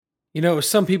You know,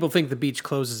 some people think the beach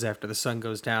closes after the sun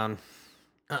goes down.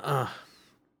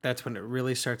 That's when it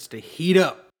really starts to heat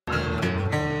up.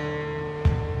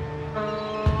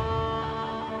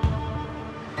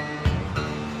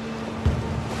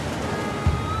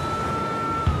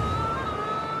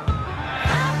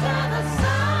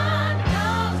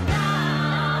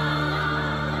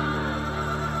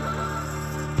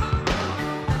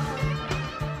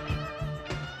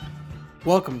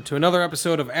 Welcome to another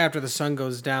episode of After the Sun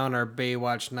Goes Down, our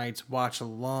Baywatch Nights Watch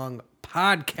Along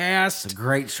podcast. It's a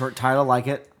great short title, like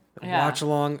it. Yeah, watch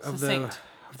along of the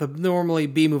normally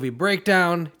B movie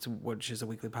breakdown, which is a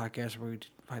weekly podcast where we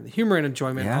find the humor and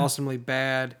enjoyment, awesomely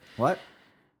bad. What?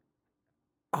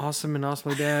 Awesome and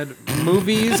awesomely bad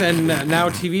movies and now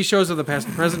TV shows of the past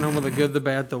and present, home of the good, the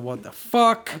bad, the what the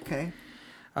fuck. Okay.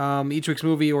 Each week's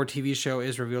movie or TV show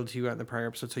is revealed to you in the prior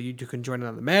episode, so you too can join in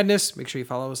on the madness. Make sure you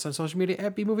follow us on social media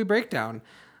at B Movie Breakdown.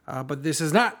 But this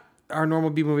is not our normal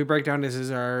B Movie Breakdown. This is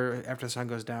our After the Sun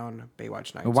Goes Down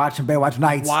Baywatch Nights. We're watching Baywatch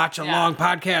Nights. Watch along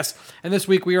podcast. And this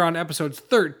week we are on episodes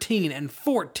 13 and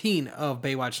 14 of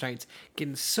Baywatch Nights,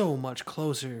 getting so much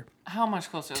closer. How much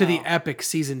closer? To the epic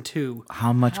season 2.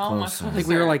 How much closer? I think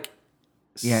we were like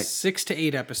 6 to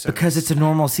 8 episodes. Because it's a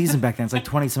normal season back then. It's like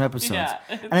 20-some episodes. Yeah,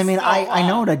 and I mean, so I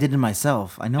know what I did to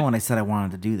myself. I know when I said I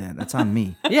wanted to do that. That's on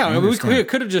me. Yeah, we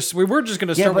could have we were just going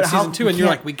to start with season 2, and you're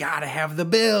like, we got to have the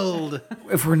build.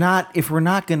 If we're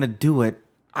not going to do it.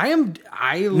 I am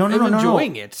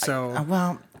enjoying it, so.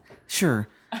 Well, sure.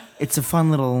 It's a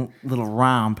fun little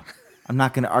romp. I'm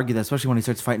not going to argue that, especially when he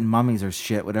starts fighting mummies or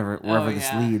shit, wherever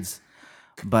this leads.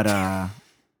 But,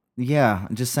 yeah,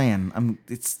 I'm just saying.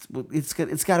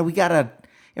 We gotta.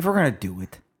 If we're gonna do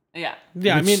it. Yeah.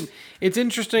 Yeah, I mean, it's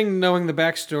interesting knowing the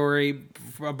backstory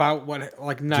about what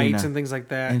like nights and things like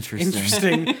that.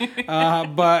 Interesting.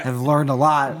 But I've learned a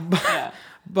lot.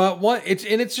 But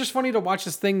it's just funny to watch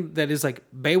this thing that is like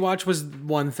Baywatch was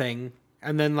one thing,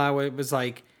 and then now it was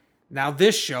like now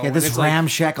this show. Yeah, this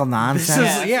ramshackle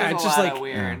nonsense. It's just like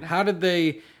weird. How did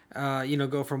they?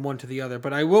 Go from one to the other.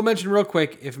 But I will mention real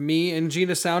quick, if me and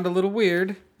Gina sound a little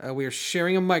weird, we are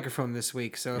sharing a microphone this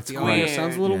week. So if the audio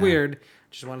sounds a little weird,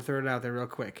 just want to throw it out there real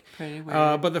quick. Pretty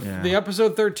weird. But the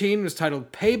episode 13 was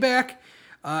titled Payback.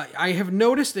 I have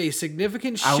noticed a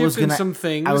significant shift in some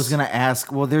things. I was going to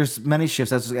ask, well, there's many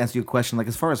shifts. I was going to ask you a question. Like,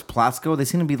 as far as plots go, they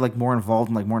seem to be like more involved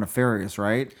and like more nefarious,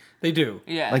 right? They do.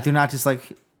 Yeah. Like, they're not just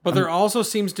like... But there also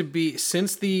seems to be,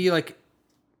 since the like...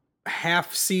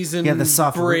 half season the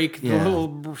soft break, the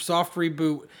little soft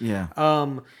reboot. Yeah.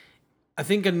 I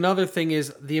think another thing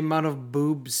is the amount of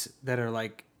boobs that are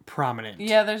like prominent.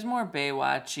 Yeah, there's more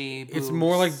Baywatchy boobs. It's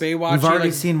more like Baywatchy. We've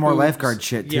already seen more lifeguard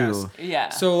shit too. Yes. Yeah.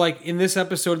 So like in this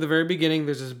episode at the very beginning,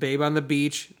 there's this babe on the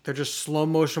beach. They're just slow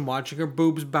motion watching her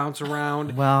boobs bounce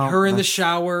around. Well, her in the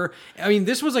shower. I mean,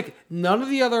 this was like none of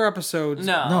the other episodes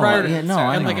prior to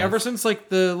and like ever since like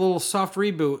the little soft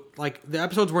reboot, like the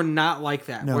episodes were not like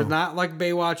that. We're not like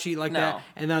Baywatchy like that.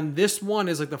 And then this one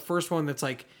is like the first one that's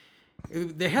like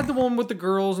they had the one with the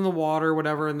girls in the water,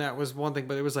 whatever, and that was one thing.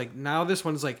 But it was like now this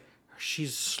one's like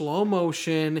she's slow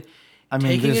motion,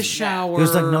 taking a shower.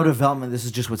 There's like no development. This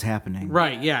is just what's happening.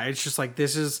 Right? Yeah. It's just like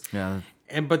this is. Yeah.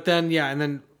 And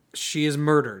then she is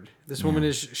murdered. This woman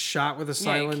is shot with a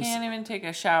silence. You can't even take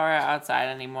a shower outside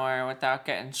anymore without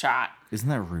getting shot. Isn't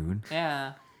that rude?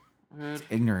 Yeah. Rude. It's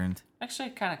ignorant.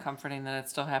 Actually, kind of comforting that it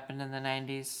still happened in the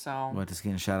 90s, so... What, just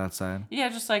getting shot outside? Yeah,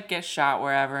 just, like, get shot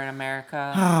wherever in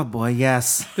America. Oh, boy,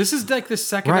 yes. This is, like, the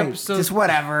second episode... just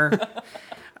whatever.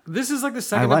 This is, like, the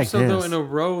second episode, though, in a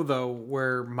row, though,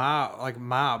 where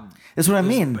Mob... That's what I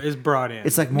mean. ...is brought in.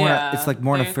 It's, like,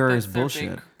 more nefarious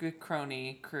bullshit. Big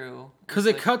crony crew. Because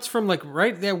it cuts from, like,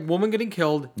 that woman getting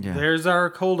killed, there's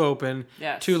our cold open,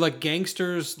 to, like,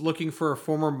 gangsters looking for a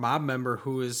former mob member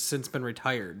who has since been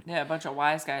retired. Yeah, a bunch of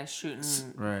wise guys shooting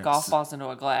golf balls into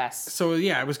a glass. So,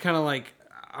 yeah, it was kind of like,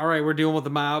 all right, we're dealing with the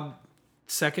mob,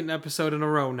 second episode in a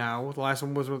row now. The last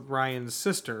one was with Ryan's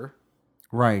sister.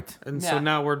 Right. And so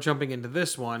now we're jumping into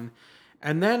this one.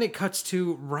 And then it cuts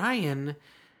to Ryan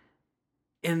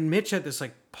and Mitch at this,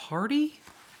 like, party.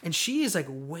 And she is like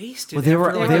wasted. Well, they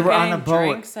were on a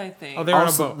boat. Drinks, I think. Oh, they were on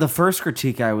a boat. The first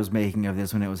critique I was making of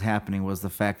this when it was happening was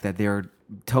the fact that they were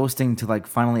toasting to like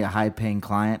finally a high-paying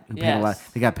client who paid a lot.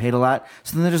 They got paid a lot,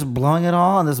 so then they're just blowing it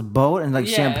all on this boat and like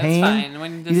champagne. Yeah, it's fine.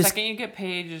 When the second you get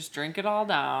paid, just drink it all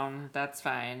down. That's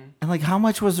fine. And like, how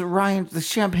much was Ryan? The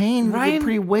champagne was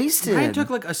pretty wasted. Ryan took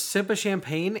like a sip of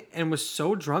champagne and was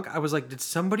so drunk. I was like, did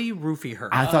somebody roofie her?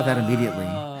 I thought that immediately.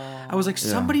 I was like,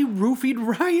 somebody roofied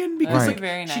Ryan because like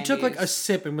very she took like a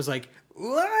sip and was like,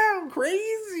 wow,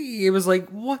 crazy. It was like,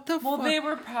 what the fuck? Well, they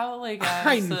were probably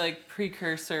guys. The like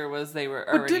precursor was they were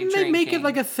already But didn't drinking. they make it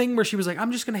like a thing where she was like,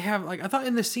 I'm just gonna have like I thought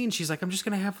in the scene she's like, I'm just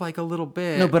gonna have like a little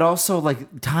bit. No, but also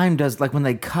like time does like when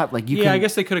they cut like you. Yeah, I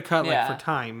guess they could have cut like for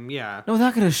time. Yeah. No, they're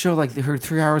not gonna show like her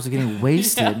 3 hours of getting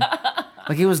wasted.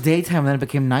 Like it was daytime and then it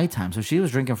became nighttime, so she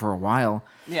was drinking for a while.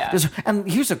 Yeah.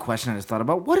 And here's a question I just thought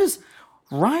about: what is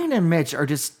Ryan and Mitch are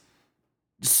just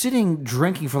sitting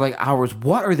drinking for like hours?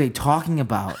 What are they talking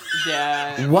about?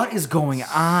 Yeah. What is going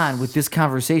on with this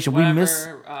conversation? Whatever, we miss.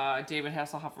 David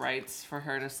Hasselhoff writes for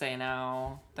her to say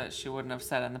now that she wouldn't have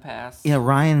said in the past. Yeah,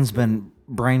 Ryan's been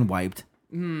brain wiped.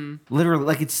 Literally,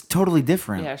 like it's totally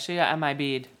different. Yeah, she got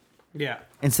MIB'd. Yeah.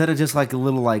 Instead of just like a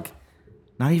little like,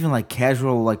 not even like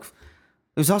casual like.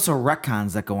 There's also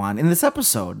retcons that go on in this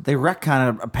episode. They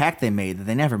retcon a pact they made that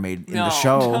they never made in the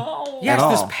show. No.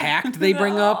 Yes, this pact they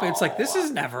bring up. It's like this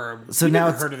is never. So we now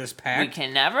never it's, heard of this pact. We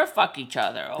can never fuck each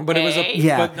other. Okay? But it was a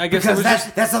yeah. But I guess because it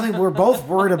was that's something we're both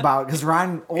worried about. Because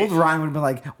old Ryan would have been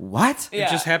like, "What?" It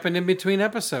just happened in between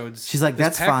episodes. She's like, this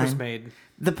 "That's pact fine." Was made.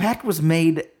 The pact was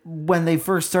made when they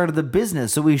first started the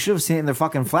business, so we should have seen it in their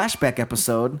fucking flashback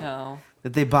episode. No.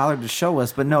 That they bothered to show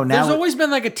us, but no. Now there's always been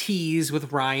like a tease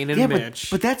with Ryan and Mitch.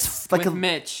 But that's like with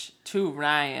Mitch to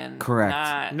Ryan.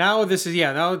 Correct. Now this is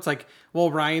now it's like,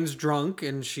 well, Ryan's drunk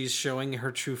and she's showing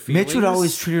her true feelings. Mitch would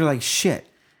always treat her like shit.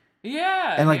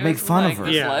 Yeah. And like make fun of her.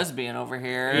 This lesbian over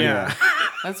here. Yeah.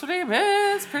 That's what he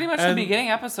is. Pretty much the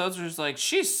beginning episodes were just like,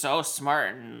 she's so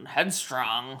smart and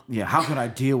headstrong. Yeah, how can I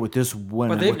deal with this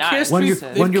woman? But they've kissed, when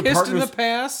your kissed in the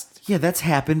past. Yeah, that's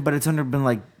happened, but it's been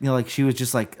like, like she was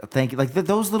just like, thank you. Like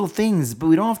those little things, but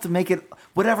we don't have to make it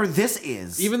whatever this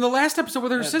is. Even the last episode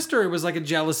with her sister, it was like a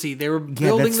jealousy. They were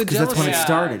building the jealousy. That's when it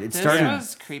started. This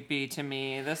was creepy to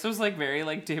me. This was like very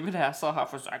like David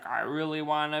Hasselhoff was like, I really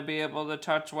want to be able to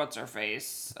touch what's her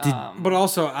face. But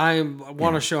also, I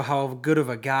want to show how good of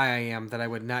a guy I am that I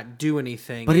would not do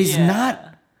anything. But he's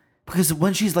not. Because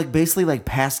when she's like basically like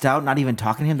passed out, not even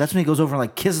talking to him, that's when he goes over and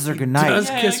like kisses her goodnight. Does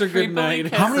kiss her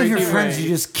goodnight. How many of your friends you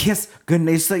just kiss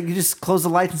goodnight? It's like you just close the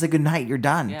lights and say goodnight. You're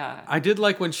done. Yeah. I did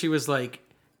like when she was like,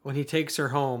 when he takes her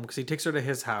home, because he takes her to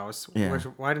his house. Yeah.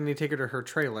 Why didn't he take her to her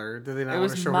trailer? Did they not It want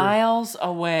was to show miles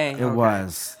away. It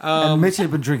was. And Mitch had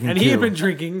been drinking and too. he had been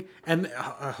drinking. And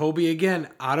Hobie again,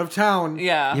 out of town.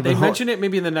 Yeah. They mention it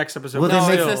maybe in the next episode. Well, No,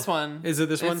 they it's make this one. Is it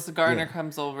this one? It's Gardner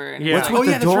comes over. And What's with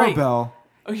the doorbell?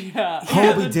 Oh, yeah.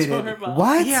 Hobie did it.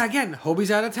 What? Yeah, again, Hobie's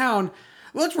out of town.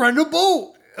 Let's rent a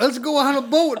boat. Let's go on a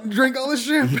boat and drink all the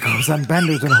shit. He goes on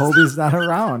benders when Hobie's not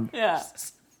around. Yeah.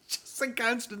 Just a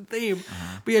constant theme.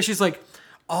 But yeah, she's like,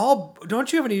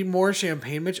 don't you have any more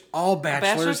champagne, Mitch? All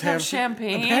bachelors have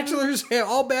champagne.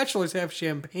 All bachelors have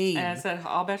champagne. And I said,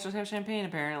 all bachelors have champagne,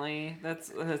 apparently. That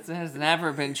has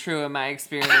never been true in my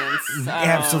experience.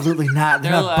 Absolutely not.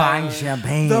 They're not buying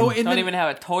champagne. Don't even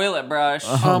have a toilet brush.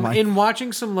 In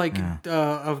watching some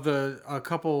of a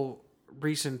couple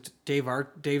recent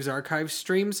Dave's Archive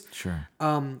streams, sure,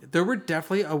 there were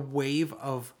definitely a wave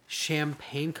of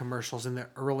champagne commercials in the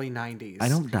early 90s. I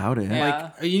don't doubt it.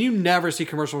 Yeah. Like you never see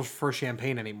commercials for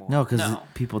champagne anymore. No, because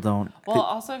people don't. Well,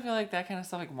 also I feel like that kind of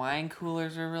stuff, like wine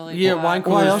coolers are really wine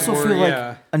coolers. Well, I also feel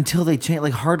like until they changed,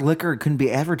 like hard liquor couldn't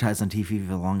be advertised on TV for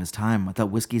the longest time. I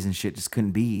thought whiskeys and shit just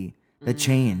couldn't be. That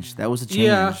changed. That was a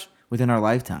change within our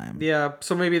lifetime. Yeah,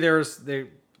 so maybe the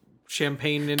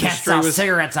champagne industry can't sell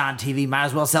cigarettes on TV. Might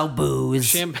as well sell booze.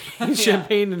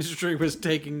 Champagne industry was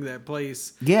taking that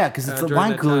place. Yeah, because it's the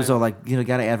wine coolers are like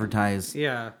got to advertise.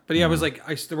 Yeah, but it was like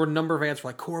there were a number of ads for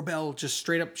like Corbel, just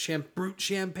straight up brute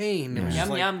champagne. It was yum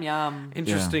like yum yum.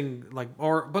 Interesting,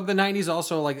 but the 90s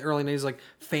also like early 90s like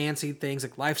fancy things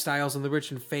like lifestyles and the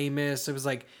rich and famous. It was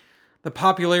like the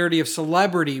popularity of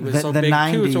celebrity was so big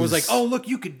 90s, too. So it was like, oh look,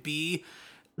 you could be.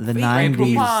 The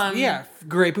 90s. Yeah,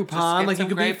 Grey Poupon. Like you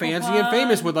could be fancy and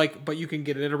famous with but you can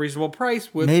get it at a reasonable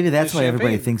price with maybe that's why champagne.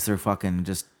 Everybody thinks they're fucking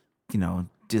just,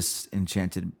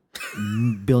 disenchanted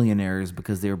billionaires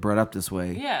because they were brought up this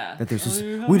way. Yeah. That there's just,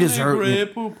 we deserve Grey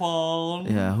Poupon.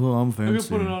 Yeah, I'm fancy. You can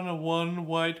put it on a one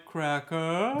white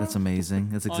cracker. That's amazing.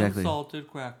 That's exactly. Unsalted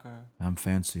cracker. I'm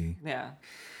fancy. Yeah.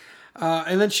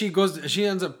 And then she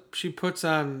puts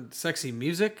on sexy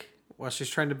music while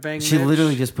she's trying to bang She Mitch.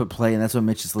 literally just put play, and that's what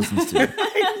Mitch just listens to.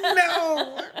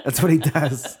 No! That's what he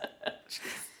does.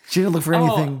 She didn't look for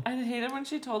anything. I hated when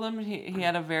she told him he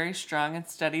had a very strong and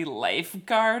steady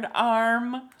lifeguard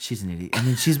arm. She's an idiot. I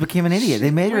mean, she's became an idiot.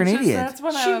 They made her an idiot. That's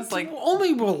when I was like...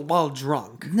 Only while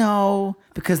drunk. No,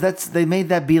 because they made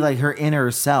that be like her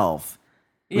inner self.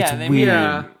 Yeah, it's they weird. made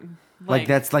her... Like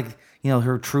that's like...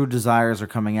 her true desires are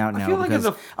coming out now because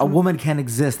a woman can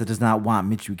exist that does not want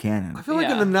Mitch Buchanan. I feel like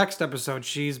in the next episode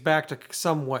she's back to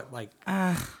somewhat like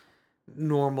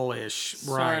normal-ish.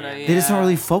 Right? They just don't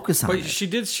really focus on it. But she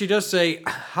does say,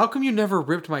 "How come you never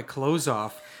ripped my clothes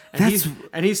off?"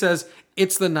 And he says,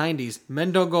 "It's the 90s.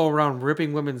 Men don't go around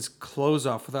ripping women's clothes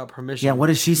off without permission." Yeah, what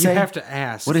does she say? You have to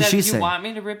ask. What does she say? You want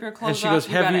me to rip your clothes off?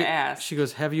 You gotta ask. She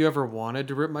goes, "Have you ever wanted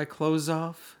to rip my clothes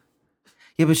off?"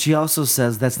 Yeah, but she also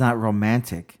says that's not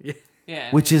romantic.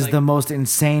 Yeah. Which is the most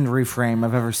insane reframe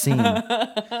I've ever seen.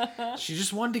 She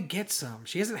just wanted to get some.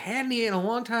 She hasn't had any in a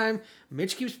long time.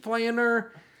 Mitch keeps playing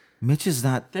her. Mitch is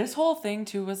not... This whole thing,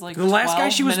 too, was like the last guy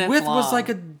she was with long. was like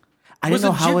a... I didn't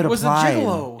know how it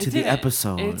applied to the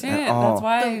episode at all. That's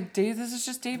why this is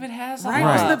just David Hasselhoff. Right?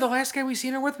 Wasn't that the last guy we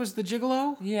seen her with was the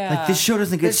gigolo? Yeah. Like, this show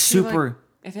doesn't get super...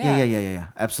 Yeah.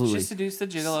 Absolutely. She seduced the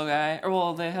gigolo guy, or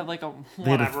well, they had like a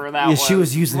whatever that was. Yeah, she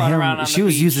was using him. She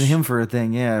was using him for a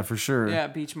thing. Yeah, for sure. Yeah,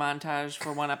 beach montage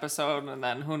for one episode, and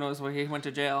then who knows where he went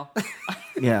to jail.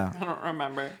 Yeah, I don't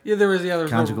remember. Yeah, there was no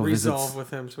resolve with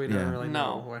him, so we didn't really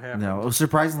know what happened. No,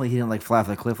 surprisingly, he didn't like fly off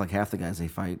the cliff like half the guys they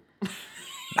fight.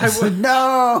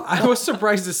 No, I was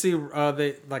surprised to see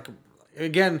they like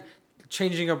again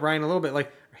changing up Ryan a little bit,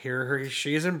 like. Here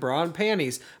she is in bra and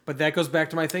panties, but that goes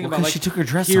back to my thing about like she took her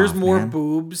dress here's off, more man.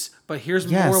 Boobs, but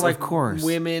here's more like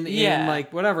women in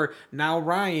like whatever. Now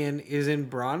Ryan is in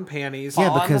bra and panties,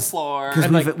 because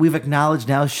we've acknowledged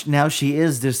now she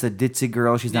is just a ditzy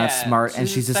girl. She's not smart, and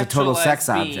she's just a total sex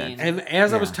object. And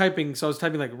as I was typing,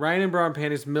 like Ryan in bra and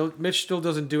panties. Mitch still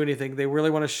doesn't do anything. They really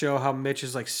want to show how Mitch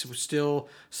is like still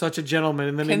such a gentleman,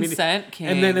 and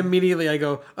then immediately I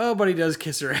go, oh, but he does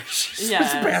kiss her as she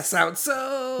pass out.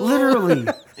 So. Literally.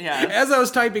 Yeah. As I was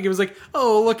typing, it was like,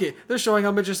 oh, look it. They're showing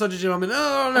how Mitch is such a gentleman.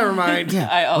 Oh, never mind. Yeah.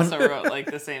 I also wrote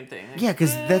like the same thing. Like, yeah,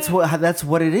 because that's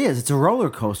what it is. It's a roller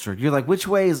coaster. You're like, which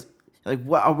way is like?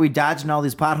 What are we dodging all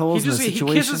these potholes? He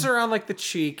kisses her on like the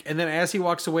cheek, and then as he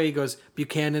walks away, he goes,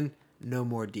 Buchanan, no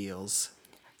more deals.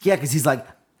 Yeah, because he's like.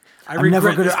 I'm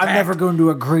never going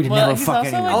to agree to never fuck anyone.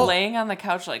 He's also like laying on the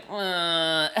couch like,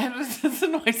 and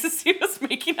the noises he was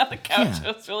making on the couch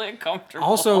was really uncomfortable.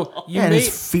 Also,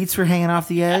 his feet were hanging off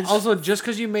the edge. Also, just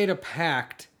because you made a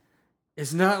pact,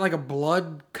 it's not like a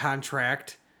blood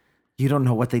contract. You don't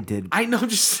know what they did. I know,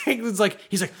 just saying. It's like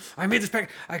he's like, I made this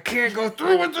pact. I can't go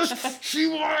through with this.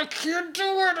 I can't do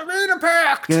it. I made a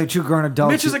pact. Yeah, they're two grown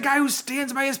adults. Mitch is a guy who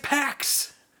stands by his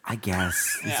pacts. I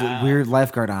guess it's a weird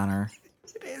lifeguard honor.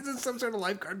 It's some sort of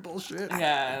lifeguard bullshit.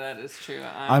 Yeah, that is true.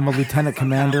 I'm a lieutenant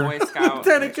commander.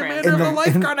 Lieutenant commander of a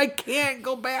lifeguard. I can't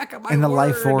go back on my in the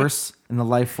life force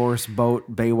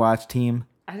boat Baywatch team.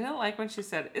 I didn't like when she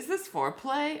said, "Is this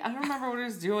foreplay?" I don't remember what he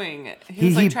was doing.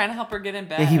 He was trying to help her get in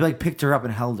bed. Yeah, he like picked her up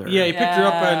and held her. Yeah, he picked her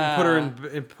up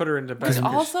and put her into bed.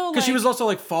 Because she was also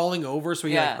like falling over, so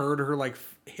he like heard her like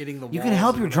hitting the wall. You can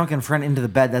help your drunken friend into the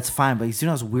bed. That's fine, but he's doing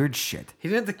all this weird shit. He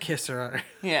didn't have to kiss her.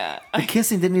 Yeah, the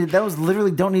kissing didn't need. That was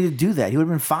literally don't need to do that. He would have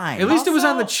been fine. At least it was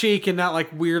on the cheek and not like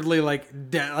weirdly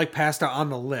like passed out on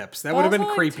the lips. That would have been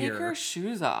creepier. Take her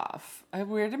shoes off. It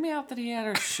weirded me out that he had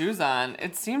her shoes on.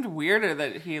 It seemed weirder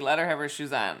that he let her have her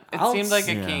shoes on. It seemed like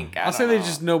a kink. I'll say that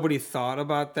just nobody thought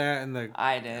about that, and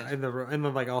I did. And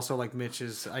then like also like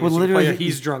Mitch's. Literally,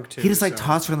 he's drunk too. He just like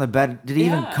tossed her in the bed. Did he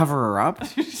even cover her up?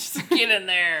 Just get in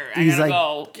there. He's like,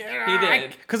 go. He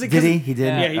did. Did he? He did.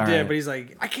 Yeah, he did. Right. But he's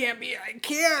like, I can't.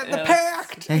 The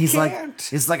pact. And he's like,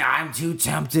 it's like I'm too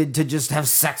tempted to just have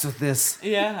sex with this.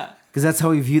 Yeah. Because that's how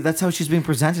we view. That's how she's being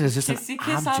presented as just an object.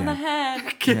 Kiss on the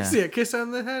head. Kiss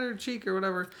on the head or cheek or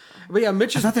whatever. But yeah,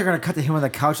 Mitch. I thought they were gonna cut to him on the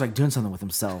couch, like doing something with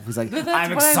himself. He's like,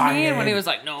 I'm excited. I mean when he was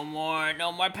like, no more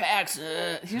packs.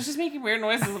 He was just making weird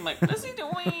noises. I'm like, what is he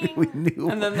doing? We knew.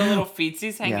 And then the little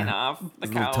feetsies hanging off the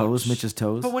couch. Toes, Mitch's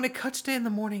toes. But when it cuts to in the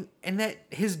morning, and that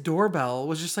his doorbell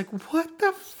was just like, what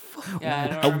the fuck? Yeah,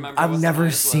 I don't remember. I've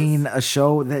never seen a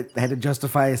show that had to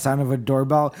justify the sound of a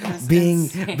doorbell being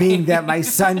that my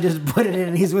son just put it in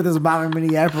and he's with his mom in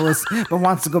Minneapolis but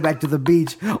wants to go back to the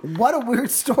beach. What a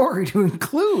weird story to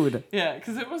include. Yeah,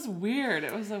 because it was weird.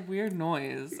 It was a weird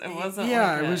noise. It wasn't.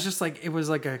 Yeah, it was just like it was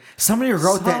like a. Somebody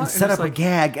wrote that and set up a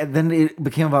gag, and then it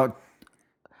became about.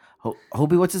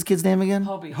 Hobie, what's his kid's name again?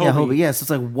 Hobie. Yeah, Hobie. Yeah, so it's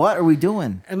like, what are we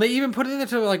doing? And they even put it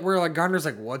into like where like Gardner's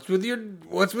like, what's with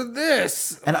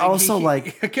this? And like, also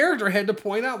like a character had to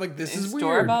point out like this is weird.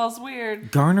 Doorbell's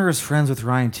weird. Garner is friends with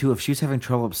Ryan too. If she's having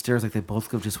trouble upstairs, like they both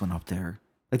could have just went up there.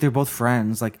 Like they're both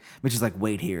friends. Like Mitch is like,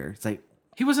 wait here. It's like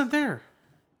he wasn't there.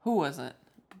 Who wasn't?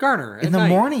 Garner. In the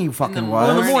morning, he fucking was.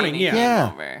 In the morning,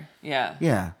 yeah. Yeah.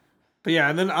 Yeah. But yeah,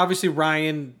 and then obviously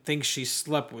Ryan thinks she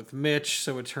slept with Mitch,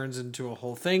 so it turns into a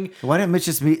whole thing. Why didn't Mitch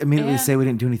just immediately say we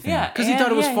didn't do anything? Yeah, because he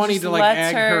thought it was funny to like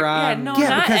egg her on. Yeah,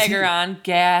 not egg her on,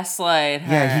 gaslight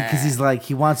her. Yeah, because he's like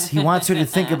he wants her to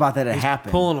think about that it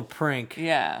happened. Pulling a prank.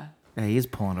 Yeah. Yeah, he is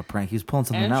pulling a prank. He was pulling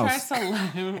something else.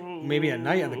 Maybe at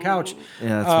night on the couch.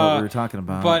 Yeah, that's what we were talking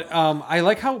about. But I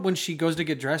like how when she goes to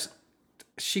get dressed,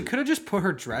 she could have just put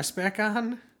her dress back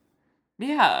on.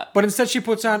 Yeah. But instead she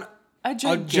puts on a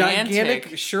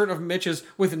gigantic shirt of Mitch's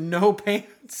with no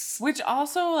pants. Which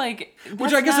also, like...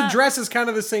 Which I guess a dress is kind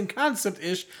of the same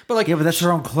concept-ish. But like, yeah, but that's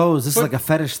her own clothes. This is like a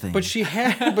fetish thing. But she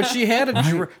had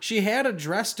a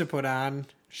dress to put on.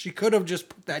 She could have just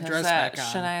put that dress back on.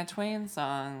 Shania Twain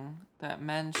song, that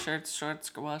men's shirts,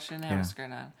 shorts, well, she didn't have a skirt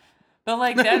on. But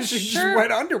like that she shirt, just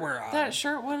wet underwear on. That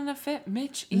shirt wouldn't have fit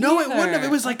Mitch either. No, it wouldn't have.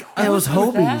 It was like it was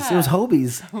Hobies. It was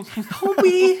Hobies.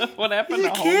 Hobie. What happened to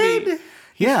Hobie?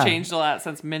 He's changed a lot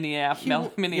since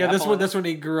Minneapolis. Yeah, that's when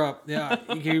he grew up. Yeah,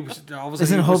 he was, all of a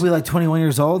sudden, isn't Hobie like 21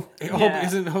 years old? Yeah.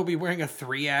 Isn't Hobie wearing a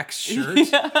 3X shirt?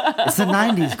 Yeah. It's the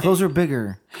 90s. Clothes are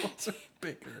bigger.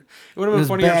 It would have been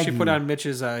funny if she put on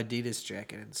Mitch's Adidas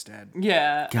jacket instead.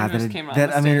 Yeah. God,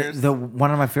 one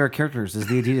of my favorite characters is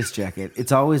the Adidas jacket.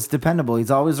 It's always dependable.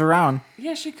 He's always around.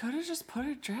 Yeah, she could have just put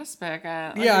her dress back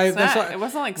on. Like, it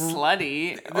wasn't like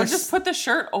slutty. Or just put the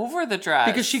shirt over the dress.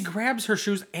 Because she grabs her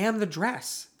shoes and the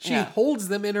dress. She holds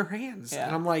them in her hands. Yeah.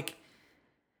 And I'm like,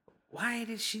 why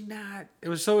did she not?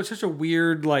 It's such a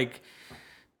weird, like,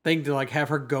 thing to, like, have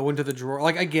her go into the drawer.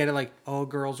 Like, I get it, like, oh,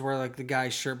 girls wear, like, the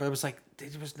guy's shirt. But it was like,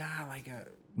 it was not like a...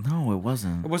 No, it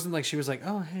wasn't. It wasn't like she was like,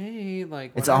 oh, hey,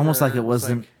 like... It's almost like it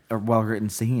wasn't a well-written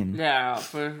scene. Yeah,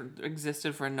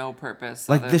 existed for no purpose.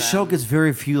 Like, the show gets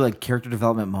very few, like, character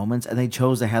development moments, and they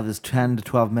chose to have this 10 to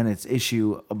 12 minutes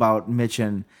issue about Mitch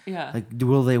and, like,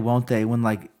 will they, won't they, when,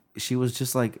 like, she was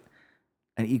just, like,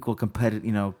 an equal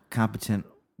competent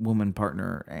woman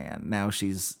partner, and now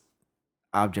she's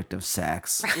object of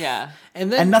sex. Yeah.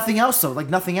 And nothing else, though. Like,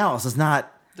 nothing else. It's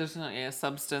not... There's no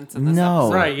substance in this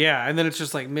episode. Right, yeah. And then it's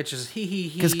just like Mitch is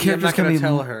because characters can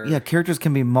tell her. Yeah, characters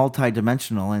can be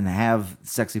multi-dimensional and have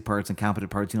sexy parts and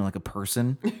competent parts, like a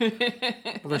person. Well,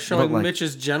 they're showing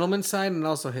Mitch's gentleman side and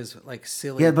also his like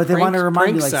silly. Yeah, but they want to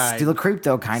remind you like still a creep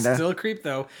though, kinda. Still a creep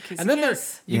though. Kiss, and then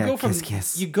kiss.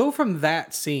 You go from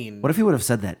that scene. What if he would have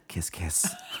said that? Kiss kiss.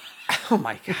 Oh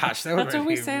my gosh, that would That's what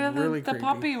we say to really the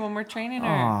puppy when we're training her.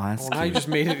 Oh, that's now you just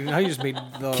made it. Now you just made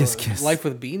the kiss. Life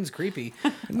with Beans creepy.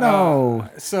 No,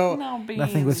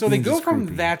 nothing with. So they go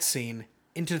from that scene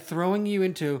into throwing you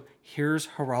into here's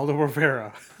Geraldo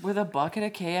Rivera with a bucket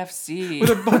of KFC. With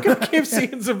a bucket of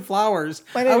KFC and some flowers.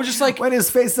 I was just like, when his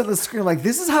face on the screen, like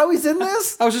this is how he's in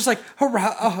this. I was just like,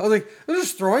 they're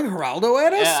just throwing Geraldo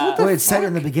at us. Yeah. What the fuck? It said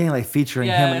in the beginning, like featuring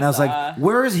him, and I was like,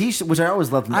 where is he? Which I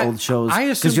always loved in old shows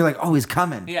because you're like, oh, he's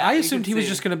coming. Yeah, I assumed he was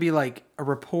just going to be like a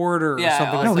reporter or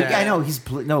something like that.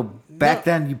 I know. Back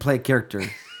then, you play a character.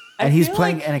 And he's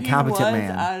playing an incompetent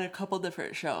man. He was on a couple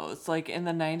different shows. Like in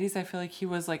the 90s, I feel like he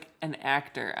was like an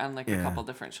actor on like a couple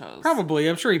different shows. Probably.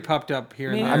 I'm sure he popped up here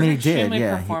and there. I mean, he did.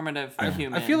 Yeah. Performative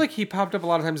human. I feel like he popped up a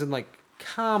lot of times in like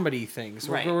comedy things.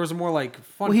 Right. Where it was more like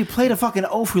fun. Well, he played a fucking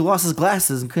oaf who lost his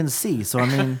glasses and couldn't see. So, I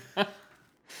mean.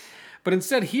 But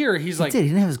instead here, he's like... He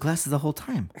didn't have his glasses the whole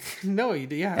time. No, he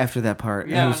did, yeah. After that part.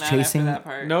 Yeah, and he was chasing... After that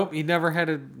part. Nope, he never had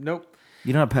a... Nope.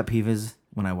 You know what pet peeve is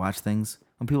when I watch things?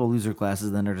 When people lose their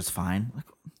glasses, then they're just fine.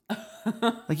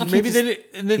 Like you maybe they did,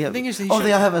 and the thing is, they all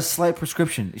have a slight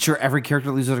prescription. Sure, every character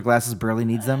that loses their glasses barely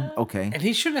needs them. Okay, and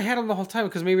he shouldn't have had them the whole time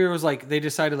because maybe it was like they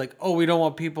decided like, oh, we don't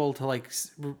want people to like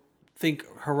think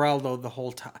Geraldo the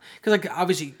whole time because like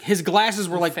obviously his glasses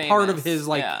were like part of his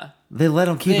like. Yeah. They let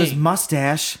him keep his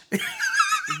mustache.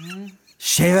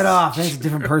 Shave it off. He's a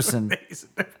different person. He's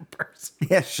a different person.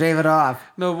 Yeah, shave it off.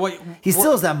 No, he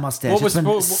still has that mustache. It's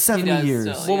been 70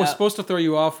 years. What was supposed to throw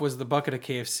you off was the bucket of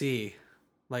KFC.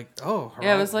 Like, oh, Geraldo,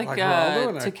 yeah, it was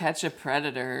like To Catch a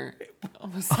Predator.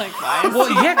 It was like, why?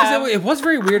 Because it was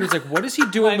very weird. It's like, what is he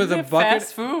doing with a bucket?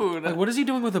 Fast food. Like, what is he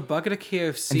doing with a bucket of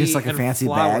KFC and just like a fancy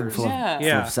flowers? bag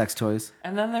full of sex toys?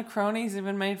 And then the cronies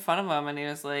even made fun of him, and he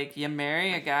was like, "You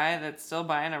marry a guy that's still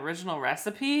buying original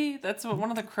recipe?" That's what one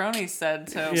of the cronies said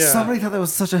to. Yeah. Somebody thought that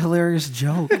was such a hilarious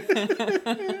joke.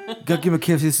 Gotta give him a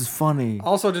KFC. This is funny.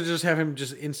 Also, to just have him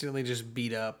just instantly just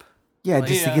beat up. Yeah, like,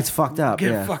 he gets fucked up.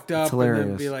 Get fucked up. It's hilarious.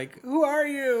 And then be like, who are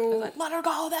you? Like, let her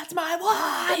go. That's my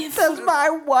wife. That's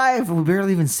my wife. We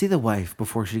barely even see the wife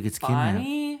before she gets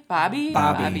kidnapped.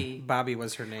 Bobby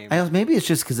was her name. Maybe it's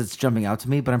just because it's jumping out to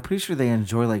me, but I'm pretty sure they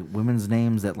enjoy like women's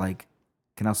names that like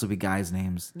can also be guys'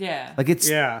 names. Yeah. Like it's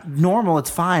normal. It's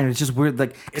fine. It's just weird.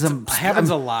 Like because it happens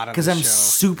a lot because I'm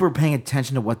super paying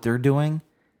attention to what they're doing.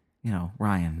 You know,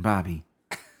 Ryan, Bobby.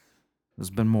 There's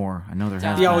been more. I know there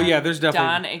has been. Oh yeah, there's definitely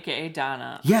Don, aka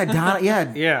Donna. Yeah, Donna.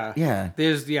 Yeah.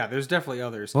 There's definitely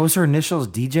others. What was her initials?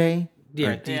 DJ.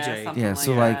 Yeah, DJ. Yeah.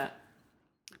 So like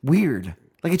weird.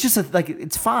 Like it's just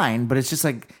it's fine, but it's just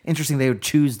like interesting they would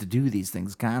choose to do these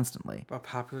things constantly. A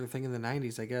popular thing in the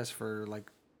 '90s, I guess, for like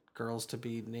girls to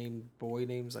be named boy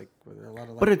names, like were there a lot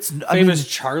of but it's famous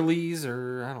Charlies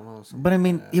or I don't know. But I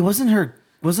mean, it wasn't her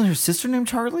sister named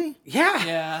Charlie? Yeah.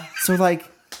 Yeah. So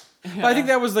like, well, I think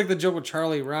that was like the joke with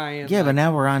Charlie Ryan. Yeah, like, but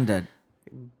now we're on to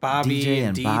Bobby DJ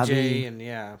and DJ Bobby. and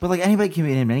yeah. But like anybody can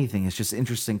be named anything. It's just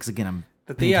interesting because again, I'm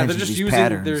they're just using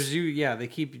patterns. They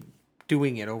keep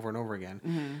doing it over and over again.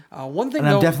 Mm-hmm. One thing, and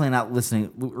I'm definitely not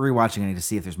rewatching any to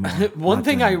see if there's more. One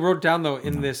thing I wrote down though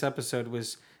in this episode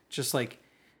was just like,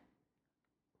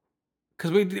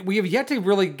 because we have yet to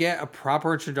really get a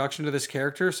proper introduction to this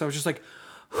character, so I was just like,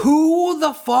 who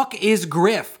the fuck is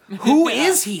Griff? Who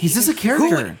is he? He's just a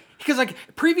character. Because like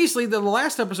previously, the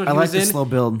last episode he was in, slow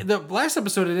build. The last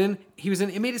episode he was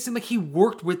in, it made it seem like he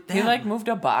worked with them. He like moved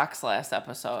a box last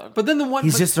episode. But then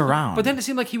he's just around. But then it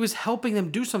seemed like he was helping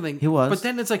them do something. He was. But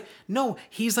then it's like, no,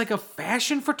 he's like a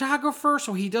fashion photographer,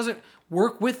 so he doesn't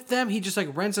work with them. He just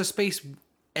like rents a space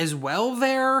as well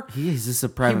there. He's just a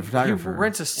private photographer. He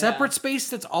rents a separate space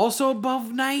that's also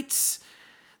above Nights.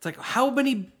 It's like, how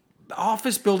many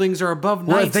office buildings are above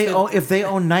Nights? If they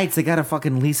own Nights, they gotta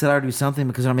fucking lease it out or do something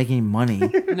because they're not making any money.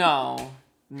 No.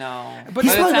 But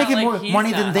he's probably making more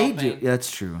money than they do. Yeah,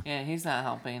 that's true. Yeah, he's not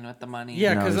helping with the money.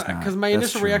 Yeah, because my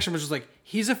initial reaction was just like,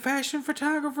 he's a fashion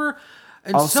photographer.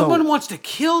 And also, someone wants to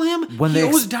kill him. He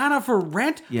owes Donna for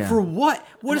rent. Yeah. For what?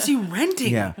 What is he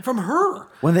renting from her?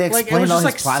 When they explain all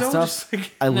his plot stuff,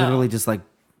 I literally just like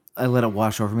I let it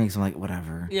wash over me because I'm like,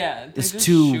 whatever. Yeah, they just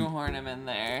shoehorn him in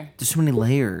there. There's too many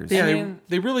layers. Yeah,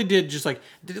 they really did. Just like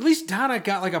at least Donna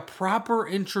got like a proper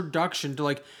introduction to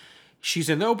like. She's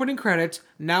in the opening credits.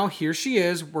 Now here she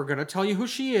is. We're gonna tell you who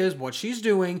she is, what she's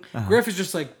doing. Griff is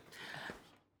just like.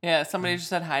 Yeah, somebody just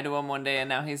said hi to him one day, and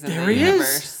now he's in the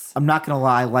universe. I'm not gonna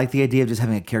lie, I like the idea of just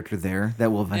having a character there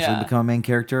that will eventually become a main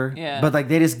character. Yeah. But like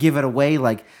they just give it away.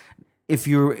 Like if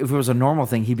it was a normal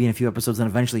thing, he'd be in a few episodes, and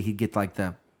eventually he'd get like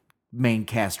the main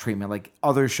cast treatment, like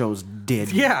other shows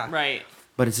did. Yeah. Right.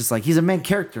 But it's just like he's a main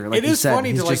character. Like it is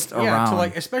funny he's to just like, around. to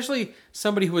like, especially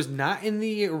somebody who was not in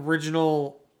the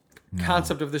original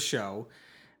concept of the show.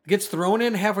 Gets thrown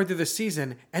in halfway through the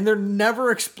season, and they're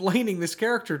never explaining this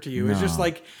character to you. It's just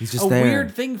like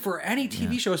weird thing for any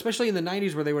TV show, especially in the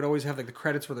 90s where they would always have like the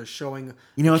credits where they're showing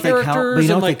what they count? But you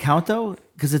know what like, they count though?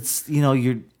 Because it's,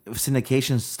 your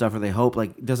syndication stuff, or they hope,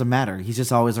 like, it doesn't matter. He's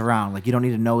just always around. Like, you don't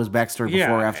need to know his backstory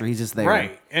before or after. He's just there.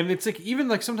 Right. And it's like, even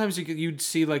like sometimes you'd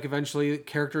see like eventually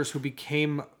characters who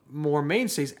became more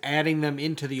mainstays, adding them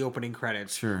into the opening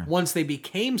credits. Sure. Once they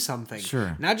became something.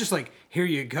 Sure. Not just like, here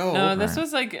you go. No, this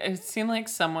was like, it seemed like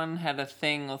someone had a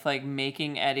thing with like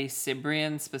making Eddie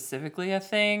Cibrian specifically a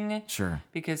thing. Sure.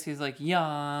 Because he's like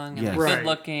young and like, good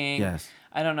looking. Yes.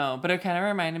 I don't know, but it kind of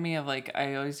reminded me of like,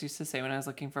 I always used to say when I was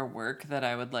looking for work that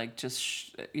I would like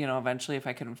just, eventually if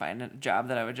I couldn't find a job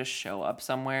that I would just show up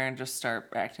somewhere and just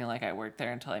start acting like I worked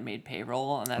there until I made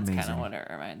payroll. And that's kind of what it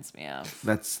reminds me of.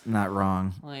 That's not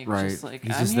wrong. Like, right. Just like,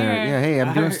 he's I'm just here. there. Yeah, hey,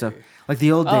 I'm doing stuff. Like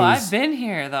the old days. Oh, I've been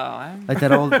here though. Like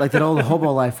that old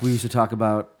hobo life we used to talk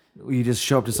about. You just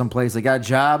show up to some place, they got a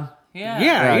job. Yeah.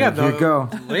 Here you go.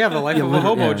 Yeah, the life of a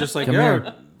hobo, just like,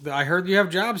 I heard you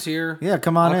have jobs here. Yeah,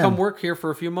 come on in. I'll come work here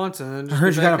for a few months and then just I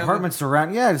heard you got apartments to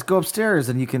rent. Yeah, just go upstairs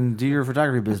and you can do your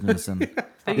photography business. And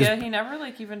But yeah, he never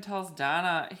like even tells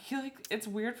Donna. It's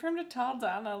weird for him to tell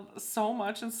Donna so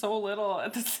much and so little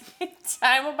at the same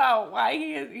time about why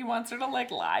he wants her to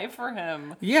like lie for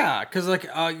him. Yeah, because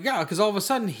all of a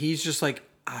sudden he's just like,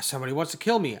 somebody wants to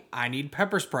kill me. I need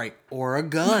pepper spray or a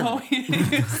gun. No,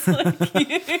 he's like,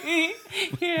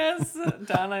 he has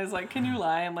Donna is like, can you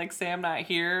lie and like say I'm not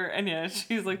here? And yeah,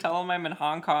 she's like, tell him I'm in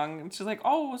Hong Kong. And she's like,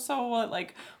 oh, so what?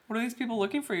 Like, what are these people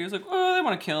looking for you? He's like, oh, they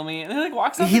want to kill me. And he like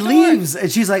walks out the door. He leaves,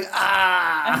 and she's like,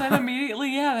 ah. And then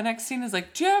immediately, the next scene is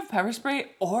like, do you have pepper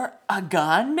spray or a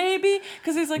gun, maybe?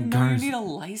 Because he's like, no, you need a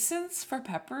license for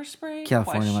pepper spray?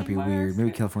 California might be weird.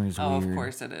 Maybe California's weird. Oh, of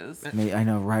course it is. I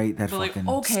know, right? That but fucking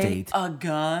like, okay, state. A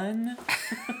gun?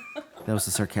 That was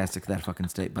the sarcastic that fucking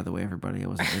state, by the way, everybody. I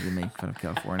wasn't ready to make fun of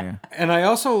California. And I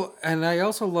also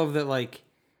love that, like,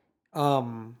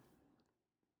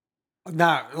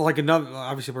 not like another.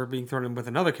 Obviously, we're being thrown in with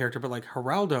another character, but like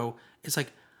Geraldo is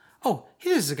like, oh,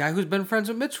 this is a guy who's been friends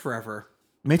with Mitch forever.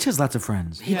 Mitch has lots of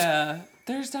friends. Yeah.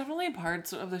 There's definitely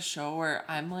parts of the show where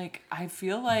I'm like, I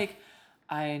feel like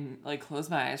I like closed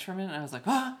my eyes for a minute and I was like,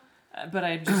 ah, but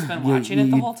I've just been watching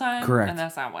it the whole time. Correct. And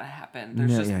that's not what happened.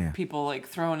 There's just people like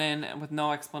thrown in with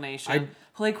no explanation.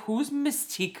 Like, who's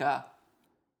Mystica?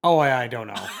 Oh, I don't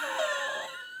know.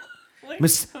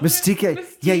 Mystica.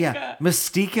 Yeah.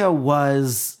 Mystica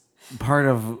was part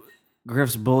of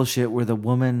Griff's bullshit where the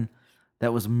woman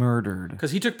that was murdered.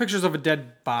 Because he took pictures of a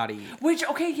dead body. Which,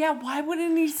 why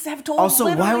wouldn't he have told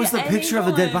Also, why was the picture of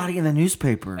the dead body in the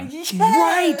newspaper? Yes.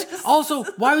 Right. Also,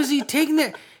 why was he taking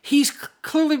that? He's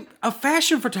clearly a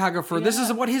fashion photographer. Yeah. This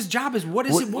is what his job is. What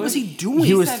was he doing?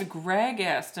 He said Greg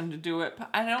asked him to do it,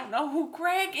 but I don't know who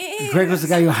Greg is. Greg was the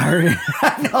guy who hired him.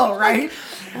 I know, right?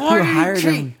 Why who hired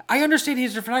him? I understand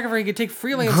he's a photographer. He could take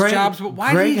freelance jobs, but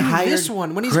why did he do this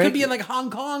one when he's going to be in like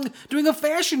Hong Kong doing a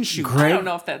fashion shoot? I don't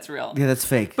know if that's real. Yeah, that's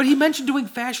fake. But he mentioned doing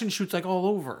fashion shoots like all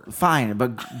over. Fine,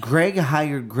 but Greg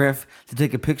hired Griff to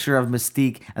take a picture of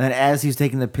Mystique, and then as he's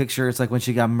taking the picture, it's like when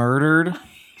she got murdered.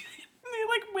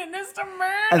 Witnessed a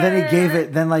murder. And then he gave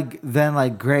it.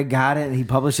 Then Greg got it and he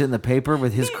published it in the paper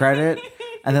with his credit.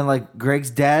 And then like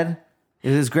Greg's dead.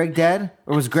 Is Greg dead,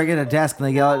 or was Greg at a desk and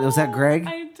they yelled? Was that Greg?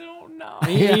 I don't know.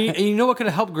 And you know what could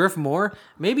have helped Griff more?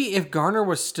 Maybe if Garner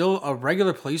was still a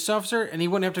regular police officer and he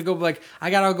wouldn't have to go like, I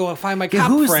gotta go find my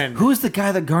cop friend. Who's the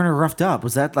guy that Garner roughed up?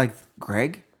 Was that like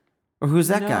Greg? Or who's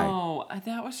that guy? No,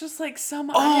 that was just like some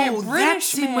British that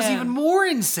scene man. Was even more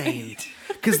insane.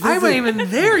 Because I wasn't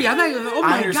even there yet. Oh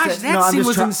my gosh, that scene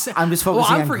was insane. I'm just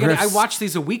focusing on forgetting. I watched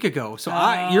these a week ago, so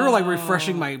you're like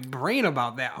refreshing my brain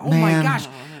about that. Oh my gosh,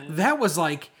 that was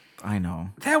like... I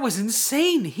know. That was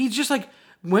insane. He just like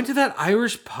went to that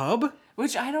Irish pub.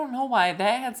 Which I don't know why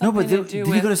that had something to do with... Did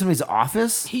he go to somebody's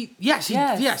office? Yes,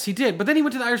 he did. But then he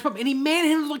went to the Irish pub and he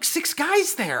manhandled like 6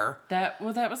 guys there. That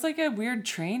was like a weird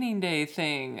training day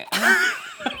thing. I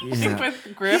think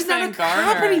with Griff He's not and a Garner.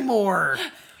 cop anymore.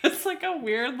 It's like a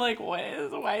weird like why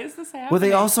is this happening? Well,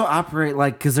 they also operate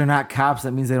like because they're not cops.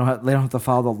 That means they don't have to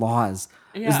follow the laws.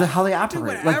 Yeah. Is that how they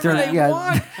operate? Like they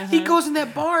want. He goes in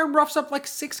that bar and roughs up like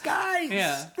 6 guys.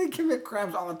 Yeah. They commit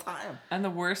crimes all the time. And the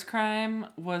worst crime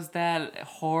was that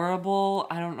horrible,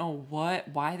 I don't know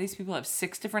why these people have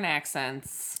 6 different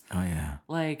accents. Oh yeah.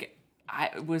 Like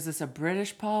was this a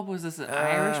British pub? Was this an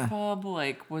Irish pub?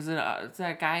 Like was it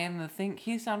that guy in the thing?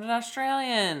 He sounded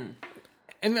Australian.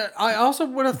 And I also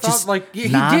would have thought like he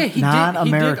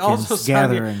did also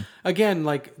gathering. Again,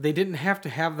 like they didn't have to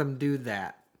have them do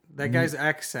that. That guy's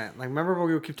accent. Like, remember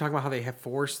when we keep talking about how they have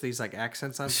forced these like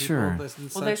accents on people? Sure.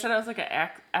 Well, they said it was like an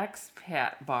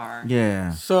expat bar.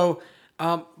 Yeah. So,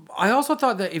 I also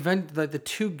thought that the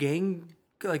 2 gang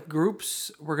like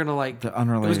groups were gonna like they're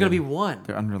unrelated. It was gonna be one.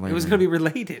 They're unrelated. It was gonna be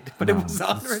related, but it was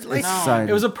unrelated.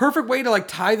 It was a perfect way to like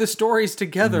tie the stories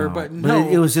together, but no.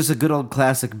 But it was just a good old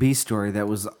classic B story that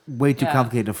was way too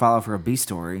complicated to follow for a B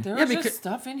story. There was just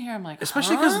stuff in here. I'm like,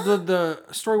 especially because the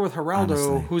story with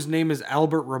Geraldo, whose name is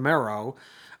Albert Romero,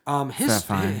 his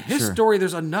story.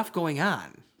 There's enough going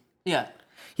on. Yeah.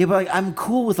 Yeah, but like, I'm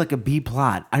cool with like a B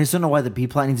plot. I just don't know why the B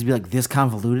plot needs to be like this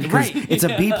convoluted. Because it's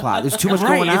a B plot. There's too much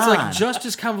going on. It's like just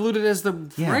as convoluted as the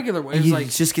regular way. It's you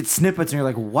just get snippets and you're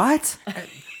like, what?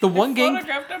 The one gang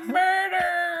photographed a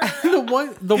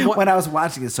murder. the one. When I was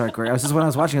watching it, sorry, Corey. When I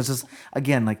was watching it, it's just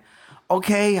again like,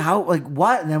 okay, how like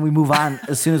what? And then we move on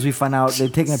as soon as we find out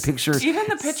they've taken a picture. Even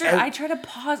the picture, I tried to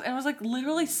pause and I was like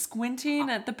literally squinting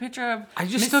at the picture of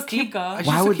Mystica.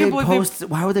 Why would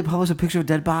they post a picture of a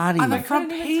dead body? On the front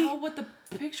page. I couldn't even tell what the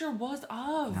picture was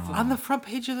of. No. On the front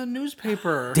page of the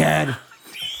newspaper. Dead.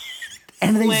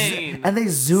 And they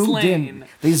zoomed in.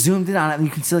 They zoomed in on it, and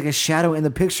you can see like a shadow in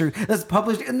the picture that's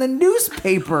published in the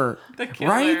newspaper. The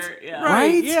killer, right? Yeah.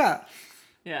 Right? Yeah.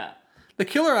 Yeah. The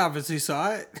killer obviously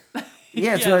saw it.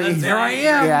 Yeah, there I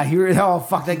am. Yeah, oh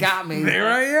fuck, they got me. There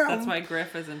I am. That's why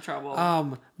Griff is in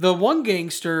trouble. The one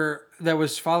gangster that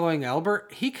was following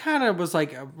Albert, he kind of was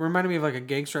like reminded me of like a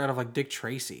gangster out of like Dick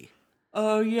Tracy.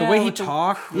 Oh yeah, the way he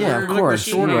talked. Yeah, of course.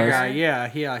 The shorter guy.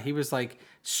 Yeah. He was like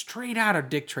straight out of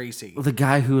Dick Tracy. The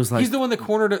guy who was like he's the one that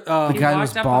cornered. The guy who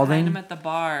was balding. Behind him at the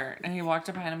bar, and he walked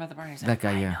up behind him at the bar. And he's like,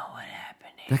 that guy, I know what happened.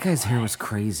 That guy's hair was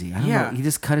crazy. I don't know. He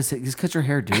just cut your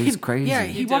hair, dude. It's crazy. Yeah,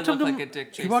 he walked up to him.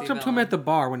 He walked up to him at the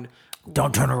bar when.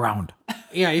 Don't turn around.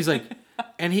 Yeah, he's like,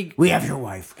 and we have your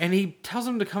wife. And he tells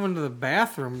him to come into the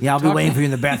bathroom. Yeah, I'll be waiting for you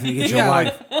in the bathroom to get your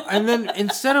wife. And then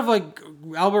instead of like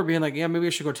Albert being like, yeah, maybe I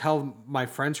should go tell my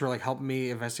friends who are like helping me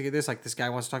investigate this. Like this guy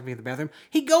wants to talk to me in the bathroom.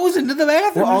 He goes into the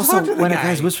bathroom. Well, also when a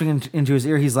guy's whispering into his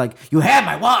ear, he's like, "You have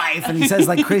my wife," and he says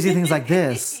like crazy things like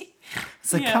this.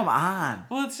 It's like, come on.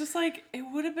 Well, it's just like it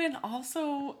would have been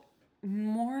also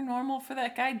more normal for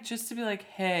that guy just to be like,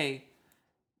 hey,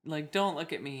 like, don't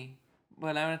look at me.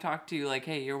 But I want to talk to you. Like,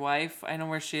 hey, your wife, I know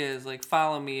where she is. Like,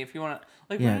 follow me if you want to.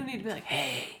 Like, we don't need to be like,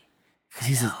 hey, I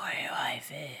know where your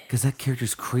wife is. Because that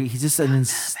character's crazy. He's just an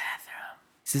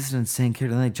insane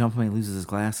character. Then they jump him and he loses his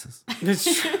glasses.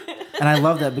 And I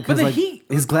love that because like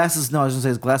his glasses. No, I was gonna say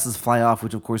his glasses fly off,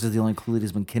 which of course is the only clue that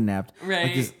he's been kidnapped.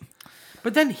 Right. Like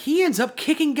but then he ends up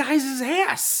kicking guys'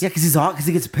 ass. Yeah, because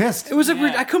he gets pissed. It was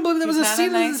like I couldn't believe there was a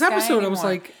scene in this episode. I was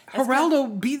like,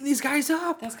 Geraldo beating these guys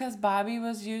up. That's because Bobby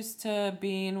was used to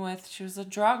being with. She was a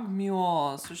drug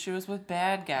mule, so she was with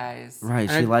bad guys. Right,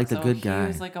 she liked a good guy. He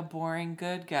was like a boring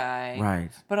good guy.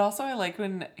 Right. But also, I like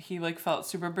when he like felt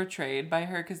super betrayed by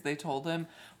her because they told him.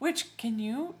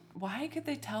 Why could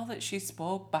they tell that she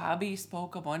spoke? Bobby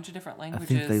spoke a bunch of different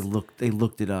languages. I think they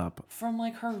looked it up from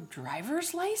like her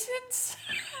driver's license.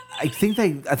 I think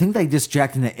they just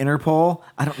jacked into Interpol.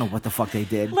 I don't know what the fuck they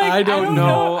did. Like, I don't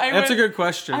know. That's a good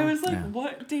question. I was like,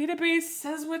 what database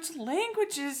says which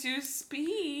languages you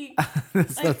speak?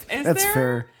 that's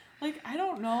fair. Like, I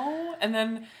don't know. And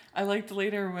then I liked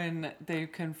later when they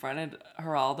confronted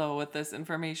Geraldo with this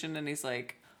information and he's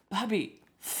like, Bobby,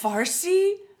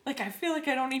 Farsi? Like, I feel like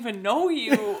I don't even know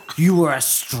you. You were a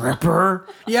stripper?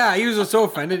 Yeah, he was so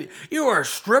offended. You were a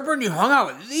stripper and you hung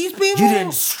out with these people? You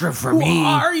didn't strip for me. Who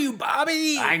are you,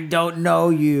 Bobby? I don't know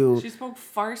you. She spoke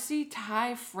Farsi,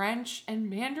 Thai, French, and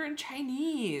Mandarin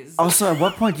Chinese. Also, at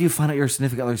what point do you find out your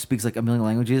significant other speaks like a million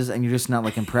languages and you're just not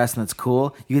like impressed and it's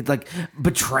cool? You get like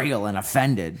betrayal and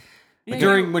offended. Yeah,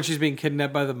 during when she's being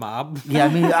kidnapped by the mob. Yeah, I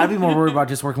mean, I'd be more worried about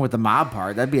just working with the mob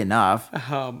part. That'd be enough.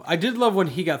 I did love when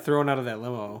he got thrown out of that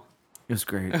limo. It was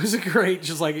great. It was great.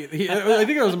 Just like I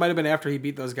think it might have been after he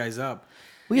beat those guys up.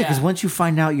 Well, yeah, because once you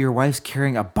find out your wife's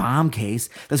carrying a bomb case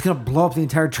that's gonna blow up the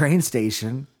entire train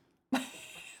station.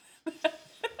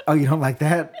 Oh, you don't like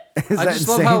that? I just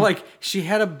love how like she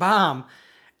had a bomb.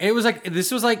 And it was like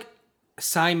this was like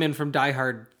Simon from Die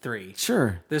Hard 3.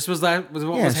 Sure. This was what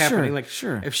was happening.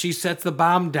 Sure. If she sets the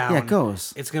bomb down, it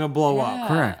goes. It's gonna blow up.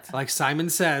 Correct. Like Simon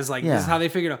says, like this is how they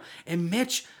figured out. And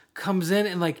Mitch comes in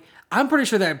and like I'm pretty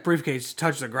sure that briefcase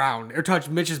touched the ground or touched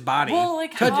Mitch's body. Well,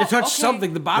 like it touched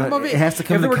something. The bottom of it. It has to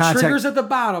come if there into were contact. triggers at the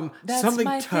bottom, something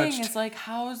my touched. thing. It's like,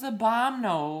 how does the bomb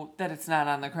know that it's not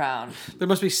on the ground? There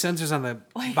must be sensors on the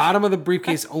bottom of the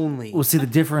briefcase only. Well, see, the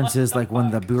difference is like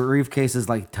when the briefcase is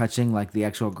like touching like the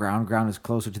actual ground is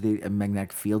closer to the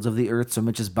magnetic fields of the Earth. So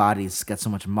Mitch's body's got so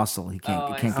much muscle he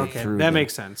can't get through. That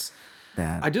makes sense.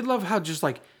 That I did love how just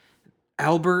like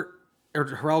Albert. Or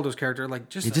Geraldo's character, like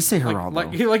just say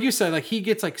Geraldo. Like you said, like he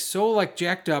gets like so like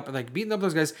jacked up and like beating up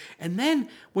those guys, and then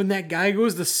when that guy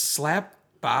goes to slap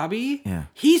Bobby,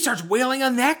 he starts wailing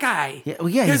on that guy. Yeah, well,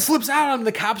 yeah, he flips out on him.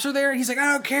 The cops are there, and he's like,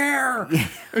 "I don't care."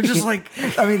 Or just like,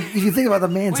 I mean, if you think about the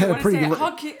man's had a pretty good.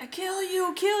 I'll kill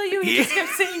you. He just kept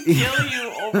saying "kill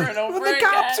you" over and over when the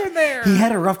cops are there. He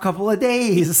had a rough couple of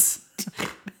days.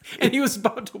 And he was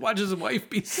about to watch his wife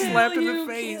be slapped in the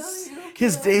face.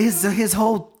 His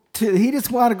whole. He just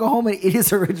wanted to go home and eat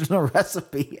his original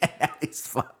recipe.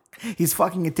 He's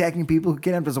fucking attacking people who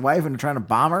kidnapped his wife and are trying to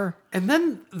bomb her. And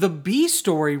then the B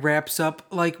story wraps up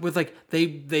like with like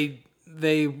they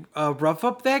rough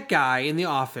up that guy in the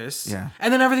office. Yeah.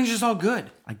 And then everything's just all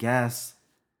good. I guess.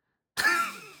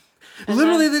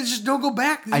 Literally, they just don't go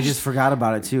back. I just forgot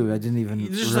about it too. I didn't even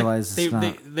realize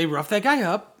they rough that guy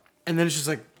up, and then it's just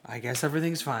like, I guess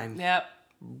everything's fine. Yep.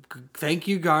 Thank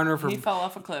you, Garner, for... He fell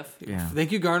off a cliff. Yeah.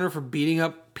 Thank you, Garner, for beating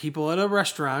up people at a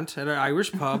restaurant, at an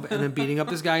Irish pub, and then beating up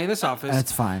this guy in this office.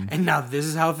 That's fine. And now this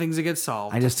is how things get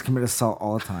solved. I just commit assault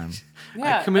all the time.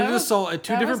 Yeah, I committed assault at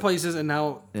two different places, and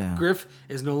now Griff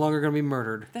is no longer going to be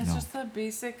murdered. That's just the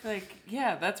basic, like...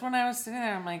 Yeah, that's when I was sitting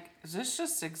there, I'm like, does this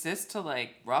just exist to,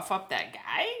 like, rough up that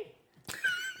guy?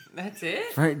 That's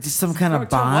it? Right, just some kind of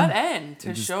bond. To what end?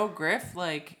 To show Griff,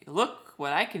 like, look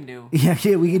what I can do. Yeah,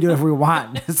 we can do whatever we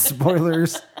want.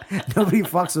 Spoilers. Nobody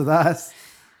fucks with us.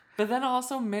 But then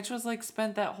also Mitch was like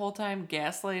spent that whole time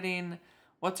gaslighting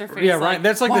what's her face. Yeah, right.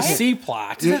 That's like the C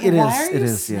plot. It is. Why are you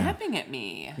is, snapping at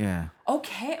me? Yeah.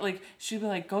 Okay. Like she'd be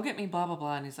like, go get me blah blah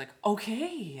blah. And he's like,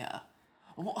 okay.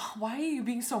 Why are you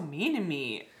being so mean to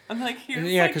me? I'm like, he was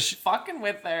like fucking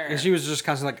with her. And she was just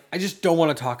constantly like, I just don't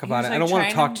want to talk about it. I don't want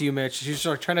to talk to you, Mitch. She's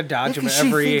like trying to dodge him at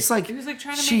every... He was like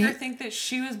trying to make her think that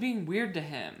she was being weird to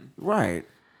him. Right.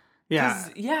 Yeah.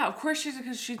 Yeah, of course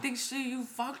because she thinks you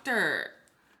fucked her.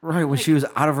 Right, when she was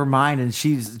out of her mind and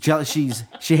she's jealous,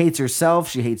 she hates herself,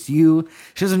 she hates you.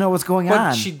 She doesn't know what's going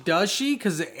on. But does she?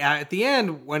 Because at the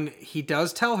end, when he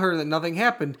does tell her that nothing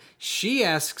happened, she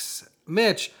asks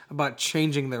Mitch about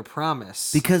changing their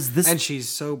promise and she's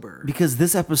sober. Because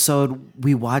this episode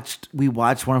we watched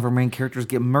one of our main characters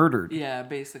get murdered. Yeah,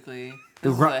 basically.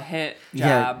 This is a hit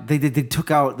job. Yeah,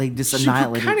 they just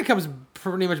annihilated. She kind of comes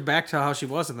pretty much back to how she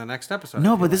was in the next episode.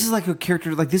 No, but this is like a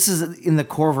character, like this is in the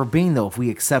core of her being though. If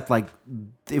we accept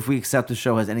the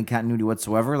show has any continuity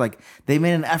whatsoever, like they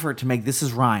made an effort to make this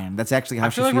is Ryan. That's actually how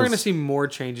she feels. I feel like we're going to see more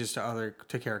changes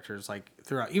to characters like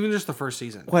throughout, even just the first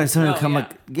season. What, is somebody become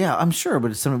I'm sure,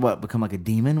 but it's somebody become like a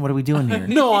demon? What are we doing here?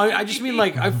 No, I just mean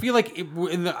like I feel like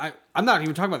I'm not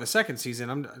even talking about the second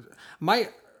season. My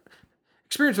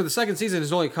experience with the second season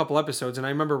is only a couple episodes, and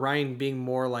I remember Ryan being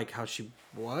more like how she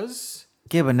was.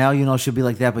 Yeah, but now she'll be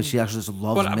like that, but she actually just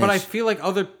loves Mitch. But I feel like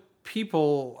other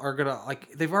people are gonna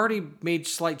they've already made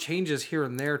slight changes here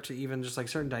and there to even just like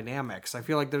certain dynamics. I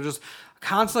feel like they're just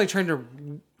constantly trying to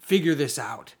figure this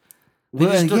out. They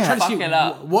just trying to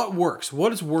see what works,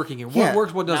 what is working, and what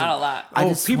works, what doesn't. Not a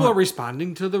lot. People are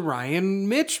responding to the Ryan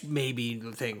Mitch maybe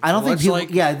thing. I don't think people.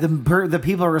 The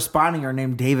people are responding are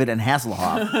named David and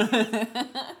Hasselhoff.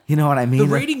 You know what I mean? The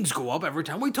ratings go up every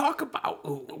time we talk about.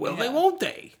 Will they? Won't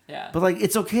they? Yeah. But like,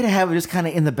 it's okay to have it just kind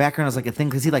of in the background as like a thing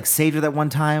because he like saved her that one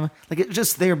time. Like it's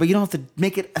just there, but you don't have to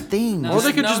make it a thing. No, or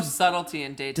they could just subtlety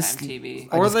in daytime TV.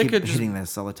 Or they could just hitting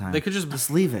this all the time. They could just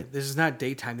leave it. This is not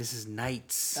daytime. This is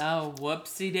nights. Oh,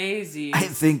 whoopsie daisy. I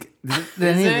think is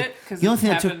it? Because it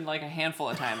happened like a handful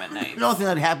of time at night. The only thing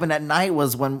that happened at night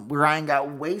was when Ryan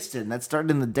got wasted, and that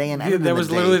started in the day and ended in the day. That was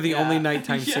literally the only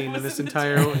nighttime scene in this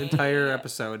entire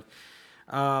episode.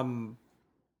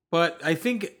 But I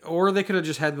think, or they could have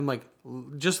just had them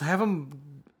just have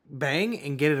them bang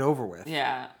and get it over with.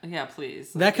 Yeah,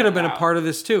 please. That could have been a part of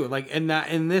this too.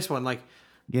 In this one,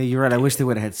 yeah, you're right. I wish they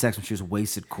would have had sex when she was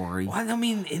wasted, Corey. Well, I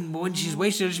mean, when she's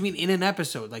wasted, I just mean in an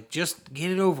episode. Just get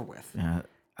it over with. Yeah,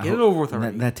 get it over with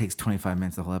already. That takes 25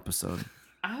 minutes the whole episode.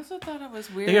 I also thought it was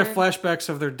weird. They got flashbacks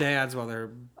of their dads while they're.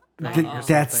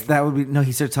 That would be no.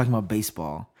 He started talking about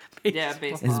baseball. Yeah,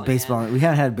 baseball. It's baseball. We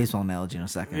haven't had a baseball analogy in a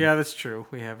second. Yeah, that's true.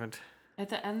 We haven't. At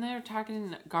the end, they're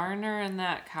talking. Garner and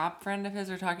that cop friend of his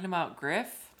are talking about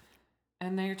Griff,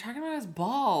 and they're talking about his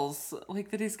balls,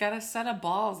 like that he's got a set of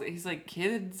balls. He's like,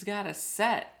 kid's got a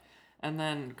set, and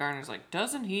then Garner's like,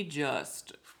 doesn't he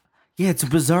just? Yeah, it's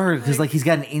bizarre because he's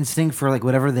got an instinct for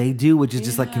whatever they do, which is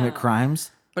just commit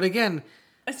crimes. But again.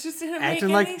 It's just didn't acting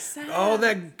make like, any sense. Oh,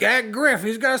 that Griff,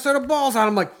 he's got a set of balls on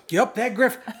him. Like, yep, that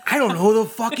Griff, I don't know who the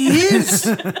fuck he is.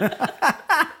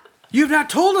 You've not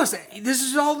told us. This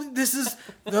is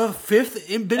the fifth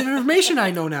bit of information I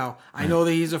know now. I know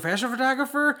that he's a fashion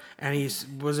photographer, and he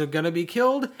was going to be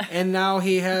killed, and now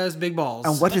he has big balls.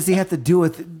 And what does he have to do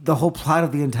with the whole plot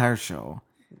of the entire show?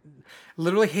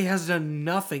 Literally, he has done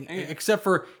nothing, except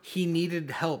for he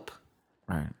needed help.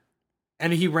 Right.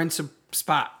 And he rents a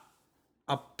spot.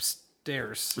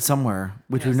 Upstairs somewhere,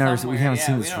 which we haven't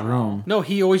seen this room. No,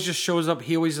 he always just shows up.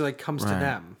 He always comes to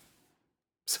them,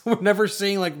 so we're never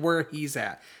seeing where he's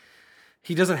at.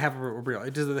 He doesn't have a real.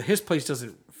 His place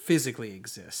doesn't physically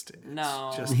exist.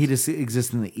 He just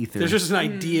exists in the ether. There's just an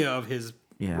idea of his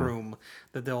room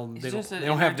that they don't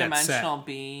have that set.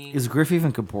 Being. Is Griff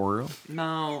even corporeal?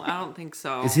 No, I don't think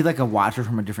so. Is he like a watcher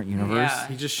from a different universe? Yeah.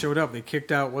 He just showed up. They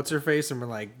kicked out what's her face and were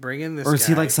like, bring in this. Or is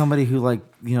guy. he like somebody who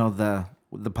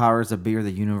the powers that be or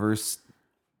the universe,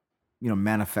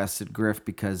 manifested Griff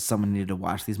because someone needed to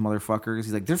watch these motherfuckers?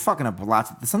 He's like, they're fucking up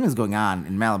something's going on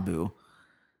in Malibu.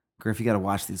 Griff, you got to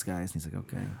watch these guys. And he's like,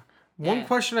 okay. One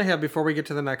question I have before we get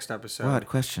to the next episode. What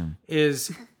question?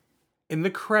 Is in the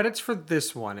credits for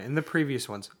this one, in the previous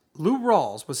ones, Lou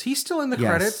Rawls, was he still in the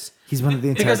credits? He's been the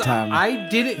entire time. Because I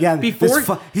did it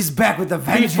he's back with the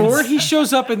vengeance. Before he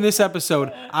shows up in this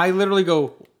episode, I literally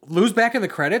go, Lou's back in the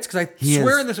credits? Because I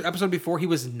swear in this episode before he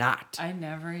was not. I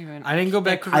never even... I didn't go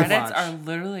back to the credits are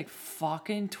literally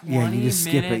fucking 20 minutes you just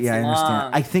skip it. Yeah, I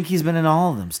understand. I think he's been in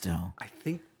all of them still. I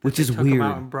think... Which is weird. Him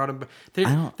out and brought him.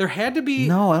 There had to be.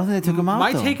 No, I don't think they took him out.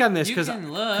 My take on this, because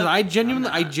I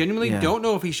genuinely don't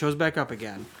know if he shows back up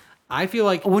again. I feel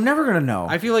like we're never gonna know.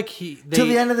 I feel like till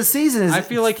the end of the season. I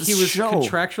feel like he was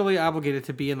contractually obligated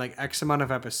to be in X amount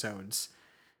of episodes.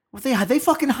 Well, they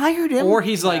fucking hired him. Or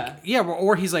he's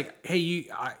or he's like, hey,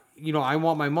 I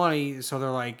want my money, so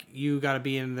they're like, you got to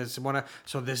be in this one.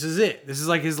 So this is it. This is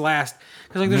his last.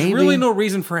 Because there's really no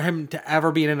reason for him to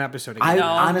ever be in an episode again.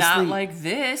 Honestly, not like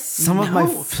this. Some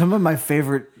of my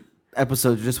favorite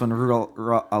episodes are just when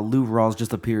Lou Rawls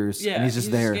just appears and he's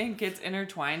just there. Gets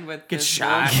intertwined with gets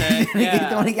shot.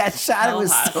 When he got shot, it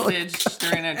was hostage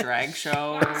during a drag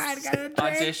show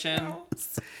audition.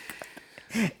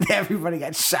 Everybody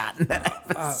got shot in that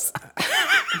episode.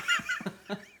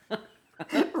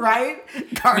 Right?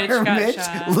 Garner, Mitch,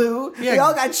 Lou, they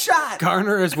all got shot.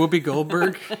 Garner as Whoopi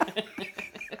Goldberg.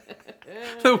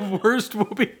 The worst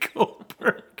Whoopi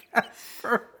Goldberg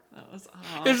ever. That was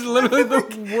awful. It's literally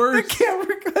the worst. The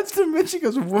camera cuts to Mitch. He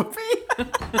goes,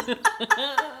 Whoopi.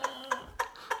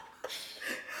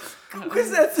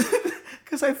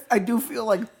 Because I do feel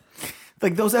like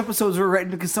those episodes were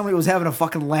written because somebody was having a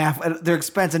fucking laugh at their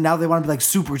expense, and now they want to be like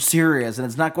super serious, and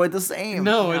it's not quite the same.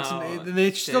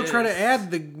 They still try to add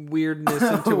the weirdness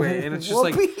into it, and it's just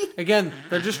like, again,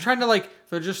 they're just trying to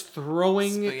they're just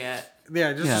throwing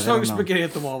spaghetti. Throwing spaghetti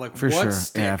at the wall. Like, what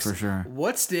sticks? Yeah, for sure.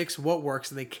 What sticks? What works?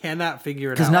 And they cannot figure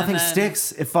it out. Because nothing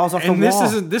sticks. It falls off the wall.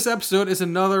 And this episode is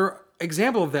another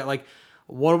example of that. Like,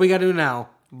 what do we got to do now?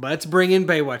 Let's bring in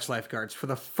Baywatch lifeguards for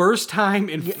the first time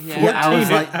in 14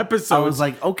 episodes. I was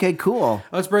like, okay, cool.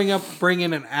 Let's bring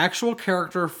in an actual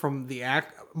character from the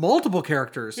multiple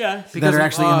characters. Yeah. That are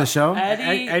actually in the show?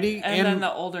 Eddie and then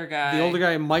the older guy. The older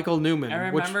guy, Michael Newman. I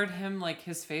remembered him, like,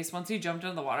 his face. Once he jumped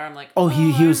into the water, I'm like,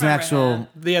 he was an actual...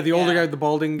 The older guy, the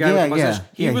balding guy with the mustache.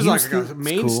 He was like a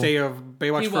mainstay of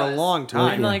Baywatch for a long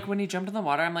time. And, like, when he jumped in the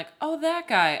water, I'm like, oh, that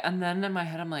guy. And then in my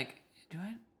head, I'm like,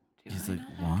 He's like,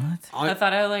 what? I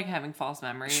thought I was like having false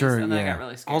memories, and then I got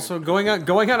really scared. Also, going on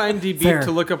IMDb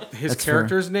to look up his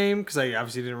character's name, because I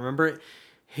obviously didn't remember it.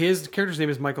 His character's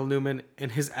name is Michael Newman,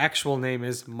 and his actual name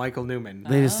is Michael Newman.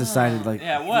 They just decided,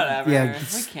 whatever. Yeah,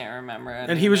 we can't remember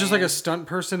it. And he was just like a stunt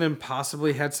person and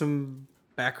possibly had some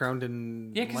background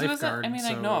in because he wasn't. I mean,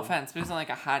 like, no offense, but he wasn't like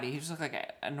a hottie. He just looked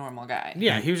like a normal guy.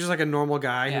 Yeah, he was just like a normal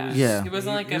guy. He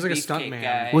wasn't like a stunt man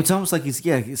guy. Well, it's almost like he's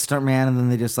a stunt man, and then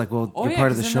they just like, well, you're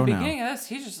part of the show now. In the beginning of this,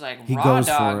 he just like raw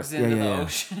dogs into the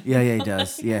ocean. Yeah, he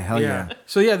does. Yeah, hell yeah.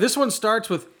 So this one starts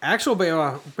with actual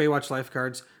Baywatch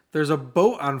lifeguards. There's a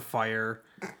boat on fire.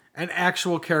 And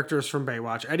actual characters from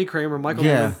Baywatch, Eddie Kramer, Michael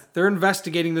Newman, they're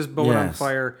investigating this boat on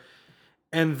fire,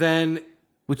 and then.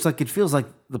 Which, like, it feels like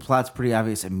the plot's pretty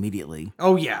obvious immediately.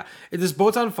 Oh, yeah. This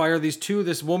boat's on fire.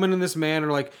 This woman and this man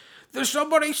are like, there's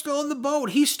somebody still in the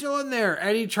boat. He's still in there.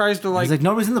 Eddie tries to, like... He's like,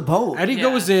 nobody's in the boat. Eddie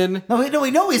goes in. No,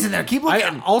 we know he's in there. Keep looking.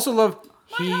 I also love...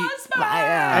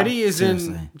 Eddie is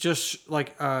seriously. in just,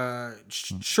 like,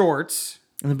 shorts.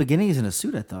 In the beginning, he's in a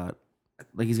suit, I thought.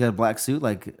 Like, he's got a black suit,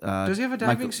 like... Does he have a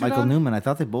diving suit Michael on? Newman. I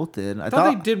thought they both did. I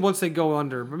thought they did once they go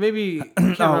under, but maybe... I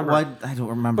can't remember. I don't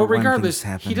remember. But regardless,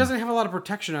 he doesn't have a lot of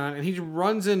protection on, and he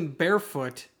runs in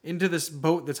barefoot into this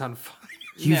boat that's on fire.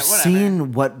 You've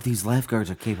seen what these lifeguards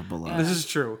are capable of. This is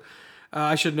true.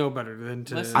 I should know better than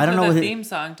to... Listen to the theme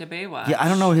song to Baywatch. Yeah, I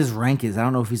don't know what his rank is. I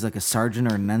don't know if he's like a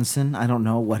sergeant or an ensign. I don't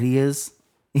know what he is.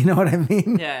 You know what I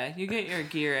mean? Yeah, you get your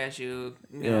gear as you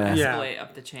escalate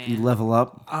up the chain. You level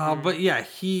up. But yeah,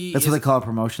 that's what they call a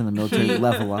promotion in the military. You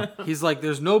level up. He's like,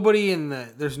 there's nobody in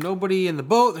the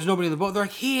boat. There's nobody in the boat. They're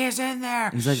like, he is in there.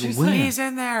 He's like, he's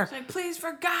in there. She's like, please,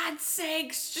 for God's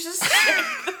sakes, just.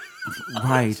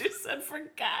 Right. She said, for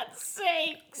God's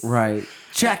sakes. Right.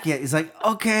 Check it. He's like,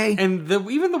 okay. And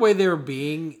even the way they were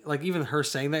being, like, even her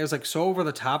saying that, it was like so over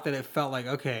the top that it felt like,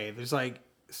 okay, there's like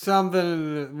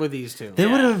something with these two. They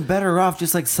would have been better off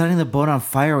just like setting the boat on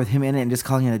fire with him in it and just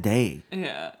calling it a day.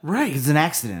 Yeah. Right. It's an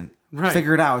accident. Right.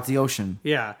 Figure it out. It's the ocean.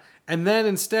 Yeah. And then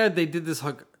instead they did this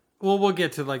like, well, we'll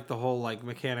get to like the whole like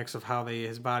mechanics of how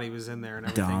his body was in there and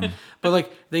everything. Dumb. But like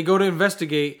they go to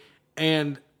investigate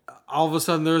and all of a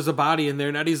sudden there's a body in there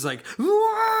and Eddie's like,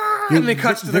 and they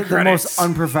cut to the credits. The most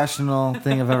unprofessional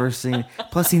thing I've ever seen.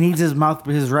 Plus he needs his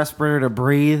respirator to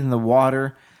breathe in the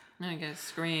water. I gotta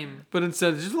scream. But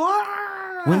instead, just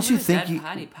wouldn't you think dead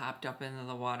body popped up into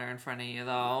the water in front of you,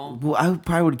 though? Well, I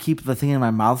probably would keep the thing in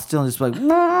my mouth still and just be like,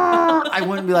 I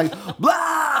wouldn't be like, blah,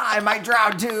 I might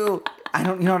drown too. I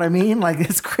don't, you know what I mean? Like,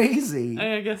 it's crazy.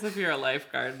 I guess if you're a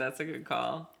lifeguard, that's a good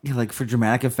call. Yeah, like for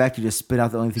dramatic effect, you just spit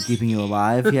out the only thing keeping you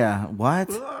alive. Yeah, what?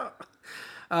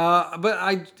 But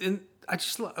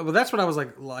that's what I was like.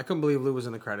 I couldn't believe Lou was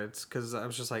in the credits because I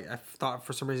was just like, I thought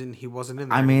for some reason he wasn't in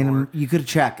there. I mean, anymore. You could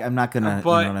check. I'm not gonna. You know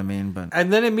what I mean? But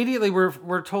and then immediately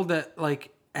we're told that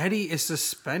like Eddie is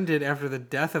suspended after the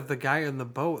death of the guy in the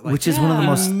boat, like, which is one of the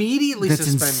most immediately that's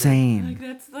suspended. Insane. Like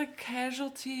that's the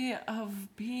casualty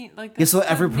of being like. That's so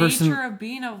every nature of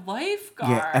being a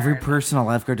lifeguard. Yeah, every person a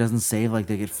lifeguard doesn't save, like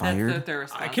they get fired. That's they're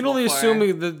I can only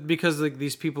assume that because like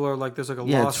these people are like there's like a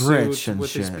lawsuit it's rich and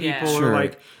with shit. these people are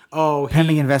like. Oh,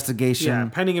 pending investigation. Yeah,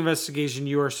 pending investigation.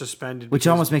 You are suspended. Which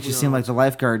almost makes you seem like the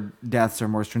lifeguard deaths are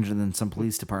more stringent than some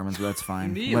police departments, but that's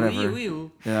fine. Whatever.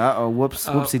 Yeah.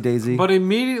 Whoopsie daisy. But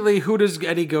immediately, who does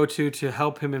Eddie go to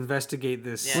help him investigate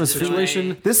this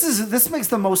situation? This makes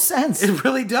the most sense. It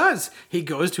really does. He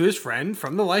goes to his friend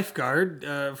from the lifeguard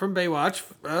from Baywatch,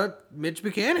 Mitch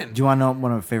Buchanan. Do you want to know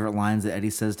one of my favorite lines that Eddie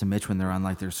says to Mitch when they're on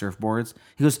like their surfboards?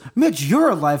 He goes, "Mitch, you're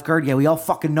a lifeguard." Yeah, we all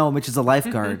fucking know Mitch is a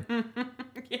lifeguard.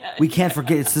 We can't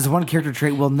forget. It's this one character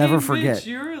trait we'll never forget.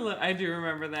 I do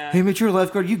remember that. Hey, Mitch, you're a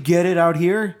lifeguard. You get it out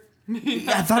here?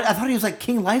 I thought he was like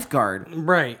King Lifeguard.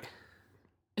 Right.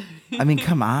 I mean,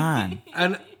 come on.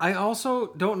 And I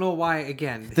also don't know why,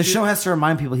 again. The show has to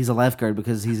remind people he's a lifeguard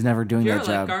because he's never doing that job.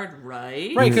 You're a lifeguard,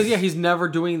 right? Right, because, he's never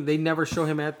doing... They never show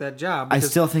him at that job. I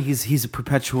still think he's a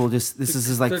perpetual... This is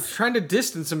his, like... They're trying to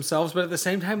distance themselves, but at the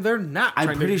same time, they're not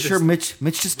I'm pretty sure Mitch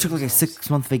just took like a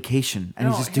 6-month vacation, and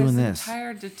he's just doing this. His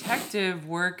entire detective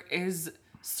work is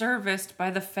serviced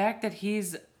by the fact that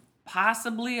he's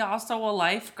possibly also a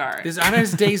lifeguard. On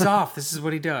his days off, this is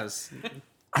what he does.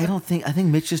 I think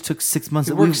Mitch just took 6 months.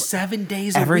 He works 7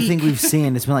 days a week. Everything we've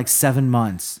seen, it's been like 7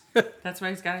 months. That's why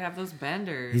he's got to have those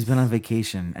benders. He's been on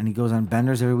vacation, and he goes on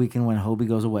benders every weekend when Hobie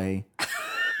goes away.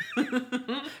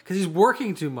 Because he's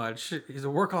working too much. He's a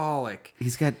workaholic.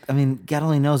 He's got, God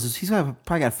only knows this. He's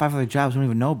probably got 5 other jobs we don't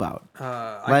even know about.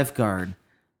 Lifeguard,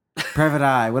 private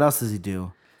eye. What else does he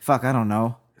do? Fuck, I don't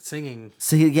know. Singing.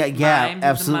 Yeah,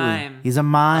 absolutely. He's a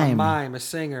mime. A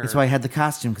singer. That's why he had the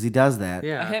costume, because he does that.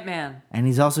 Yeah. A hitman. And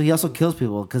he also kills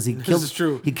people, because he killed. This is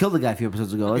true. He killed a guy a few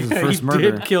episodes ago. That was his first murder.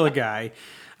 He did kill a guy.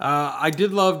 I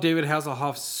did love David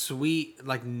Hasselhoff's sweet,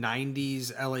 like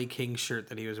 90s LA King shirt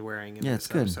that he was wearing in this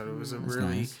episode. It was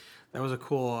that was a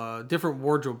cool, different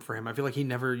wardrobe for him. I feel like he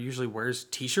never usually wears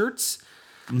t-shirts.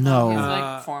 No. He's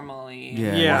like formally.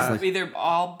 Yeah. Like, either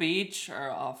all beach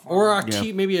or all formal. Or a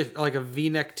tee, maybe like a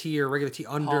V-neck tee or regular tee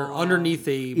underneath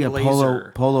a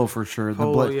blazer. Polo for sure.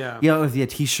 Polo, with the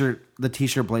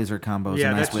t-shirt blazer combo.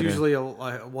 Yeah, that's usually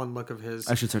one look of his.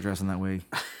 I should start dressing that way.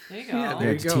 There you go. Yeah,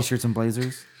 there you go. T-shirts and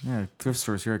blazers. Yeah, thrift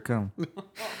stores, here I come.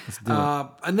 Let's do it.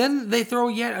 And then they throw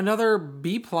yet another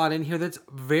B plot in here that's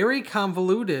very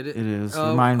convoluted. It is.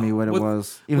 Remind me what it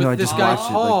was. Even though I just watched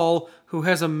it. Paul, who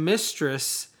has a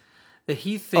mistress that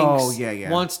he thinks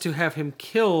wants to have him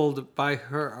killed by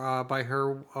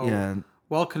her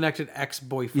well-connected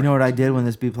ex-boyfriend. You know what I did when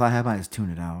this B plot happened? I just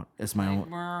tuned it out. It's my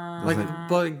own.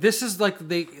 But this is like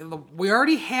we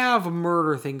already have a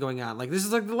murder thing going on. Like this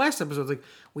is like the last episode. It's like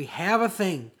we have a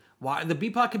thing. Why the B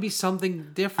plot could be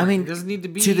something different. It doesn't need to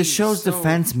be. To the show's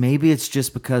defense, maybe it's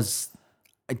just because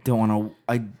I don't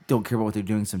care about what they're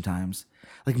doing sometimes.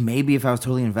 Like maybe if I was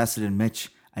totally invested in Mitch,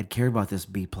 I'd care about this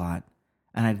B plot.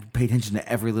 And I'd pay attention to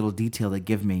every little detail they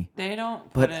give me. They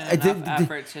don't put in enough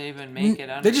effort to even make it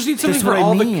understand. They just need something for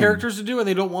all the characters to do, and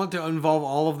they don't want to involve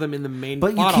all of them in the main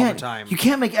plot all the time. You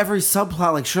can't make every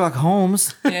subplot like Sherlock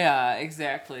Holmes. Yeah,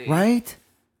 exactly. Right?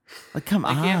 Like, come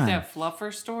on. You have to have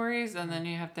fluffer stories, and then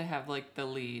you have to have, like, the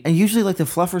lead. And usually, like, the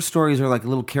fluffer stories are, like,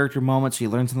 little character moments. So you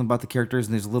learn something about the characters,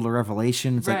 and there's a little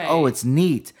revelation. It's like, oh, it's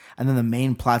neat. And then the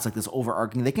main plot's, like, this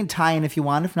overarching. They can tie in if you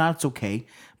want. If not, it's okay.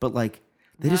 But, like...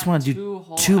 They just want to do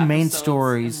two main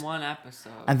stories in one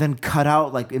episode, and then cut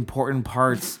out like important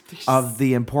parts of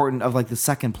like the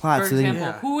second plot. For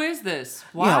example, who is this?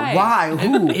 Why? Yeah, why?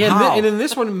 Who? And in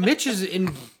this one, Mitch is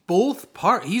in both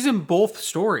parts. He's in both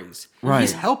stories. Right.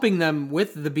 He's helping them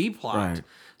with the B plot. Right.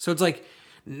 So it's like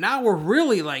now we're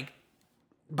really like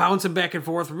bouncing back and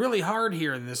forth really hard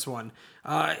here in this one.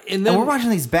 And then we're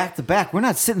watching these back to back. We're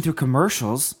not sitting through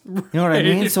commercials. You know what I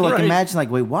mean? So like imagine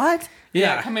like, wait, what?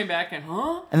 Yeah, coming back and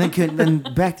and then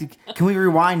can we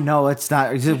rewind? No, it's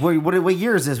not. What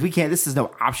year is this? We can't. This is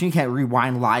no option. You can't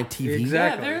rewind live TV. Exactly.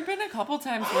 Yeah, there have been a couple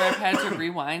times where I've had to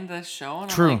rewind this show,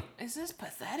 and I'm like, is this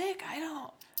pathetic? I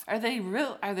don't. Are they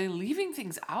real? Are they leaving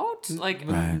things out? Like,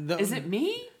 is it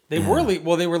me? They were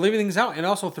leaving things out and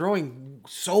also throwing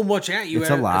so much at you.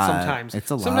 It's a lot. Sometimes it's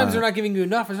a lot. Sometimes they're not giving you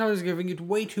enough, and sometimes they're giving you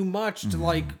way too much to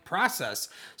like process.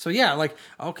 So yeah, like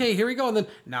okay, here we go, and then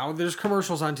now there's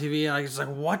commercials on TV. And it's like,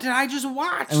 what did I just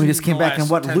watch? And we just came back, and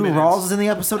what? Lou Rawls is in the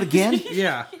episode again?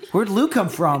 Yeah. Where'd Lou come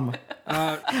from?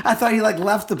 I thought he like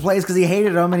left the place because he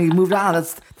hated him and he moved on.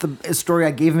 That's the story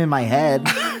I gave him in my head.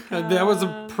 That was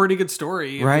a pretty good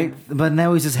story, right? But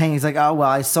now he's just hanging. He's like, oh well,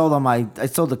 I sold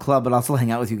the club, but I'll still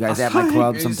hang out with you guys at my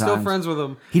club sometimes. He's still friends with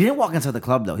them. He didn't walk inside the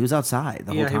club though. He was outside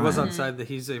the whole time. Yeah, he was outside.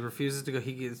 He refuses to go.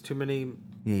 He gets too many.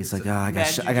 Yeah, he's like, I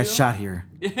got shot here.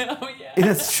 Oh yeah.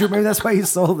 That's true. Maybe that's why he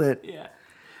sold it. Yeah.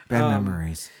 Bad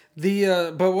memories.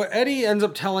 But what Eddie ends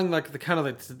up telling, like the kind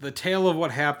of the tale of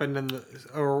what happened,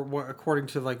 according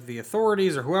to like the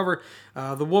authorities or whoever,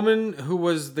 the woman who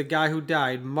was the guy who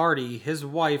died, Marty, his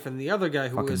wife, and the other guy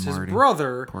who was his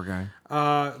brother. Poor guy.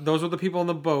 Those were the people on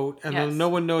the boat, and then no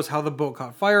one knows how the boat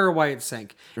caught fire or why it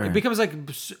sank. Right. It becomes like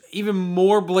even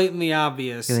more blatantly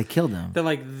obvious. Yeah, they killed them. That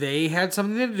like they had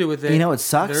something to do with it. You know, it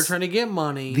sucks. They're trying to get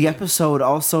money. The episode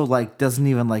also like doesn't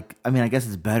even like. I mean, I guess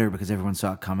it's better because everyone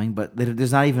saw it coming, but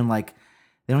there's not even like.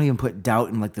 They don't even put doubt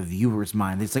in like the viewer's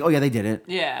mind. It's like, oh yeah, they did it.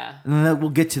 Yeah. And then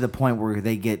we'll get to the point where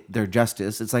they get their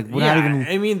justice. It's like we're not even.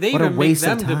 I mean, they even make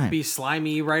them to be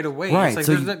slimy right away. Right. It's like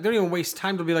so they don't even waste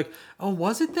time to be like, oh,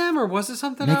 was it them or was it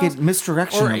something else? Make it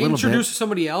misdirection or a little bit. Introduce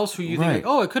somebody else who you think, like,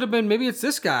 oh, it could have been. Maybe it's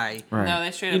this guy. Right. No,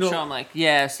 they straight up show him like,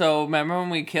 yeah. So remember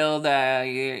when we killed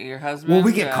your husband? Well,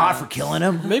 we get caught for killing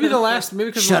him. Maybe because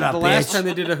the last time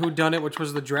they did a whodunit, which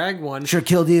was the drag one, sure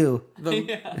killed you.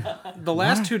 The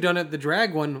last whodunit, the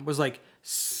drag one was like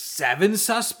 7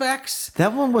 suspects.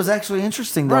 That one was actually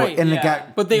interesting though, and it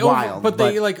got wild.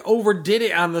 They like overdid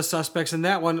it on the suspects in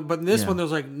that one. But in this one,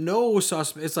 there's like no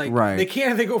suspects. It's like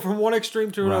they go from one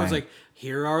extreme to another. It's like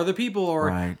here are the people,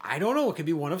 or I don't know. It could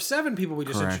be one of 7 people we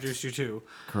just introduced you to.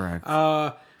 Correct.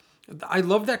 I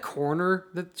love that corner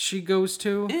that she goes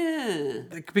to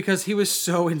because he was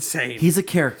so insane. He's a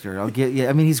character. I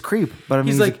mean, he's a creep, but I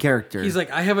mean, he's a character. He's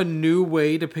like, I have a new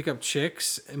way to pick up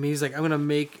chicks. I mean, he's like, I'm gonna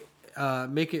make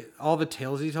it all the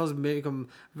tales he tells. Make them.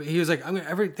 He was like,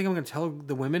 everything I'm gonna tell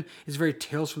the women is very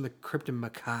tales from the crypt and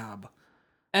macabre.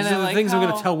 And these are the things I'm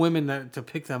gonna tell women to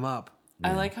pick them up.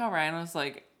 I like how Ryan was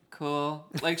like, cool.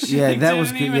 Like she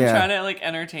didn't even try to like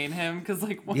entertain him because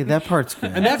like that part's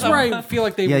good. And that's where I feel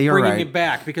like they were bringing it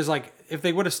back because like if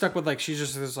they would have stuck with like she's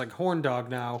just this like horn dog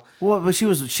now. Well, but she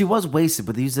was wasted,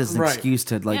 but they used it as an excuse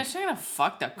to like. Yeah, she's gonna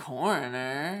fuck the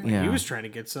coroner. Yeah. He was trying to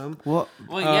get some. Well,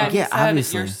 he said,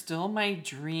 obviously. You're still my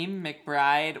dream,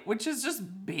 McBride, which is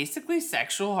just basically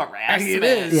sexual harassment. It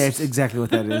is. Yeah, it's exactly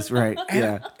what that is. Right.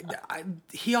 Yeah.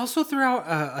 He also threw out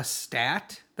a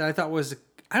stat that I thought was.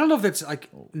 I don't know if that's like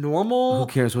normal.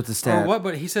 Who cares what the stat? Or what?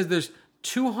 But he says there's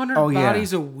 200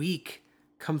 bodies a week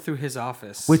come through his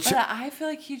office. But I feel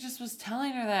like he just was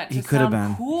telling her that. He could have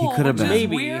been. Cool, he could have been.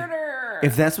 Maybe. Weirder.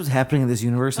 If that's what's happening in this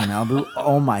universe in Malibu,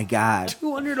 oh my god,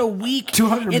 200 a week,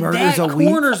 200 murders a week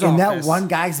in that one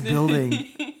guy's building.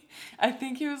 I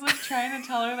think he was like trying to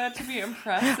tell her that to be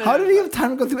impressive. How did he have time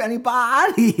to go through any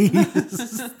bodies?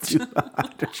 200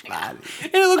 bodies.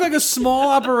 And it looked like a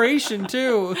small operation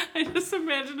too. I just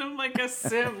imagine him like a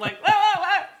sim, like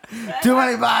too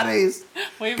many bodies.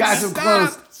 Wait, guys, I'm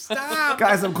close. Stop.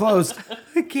 Guys, I'm close.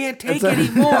 I can't take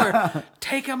anymore.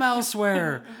 Take them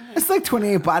elsewhere. It's like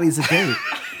 28 bodies a day.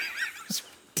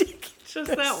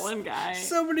 Just that one guy.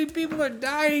 So many people are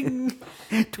dying.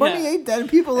 28 dead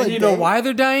people a day. You know why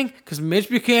they're dying? Because Mitch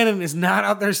Buchanan is not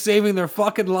out there saving their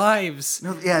fucking lives.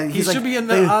 No, yeah, he should be on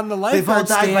the lifeguard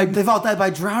stand. They've all died by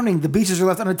drowning. The beaches are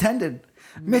left unattended.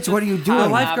 Mitch, what are you doing? The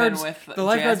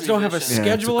lifeguards don't have a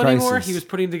schedule anymore. He was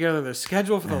putting together the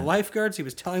schedule for the lifeguards. He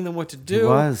was telling them what to do.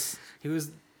 He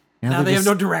was. Now they have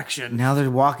no direction. Now they're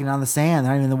walking on the sand.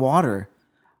 They're not even in the water.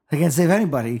 They can't save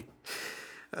anybody.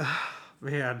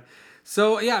 Man.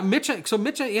 So Mitch.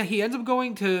 He ends up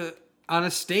going on a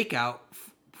stakeout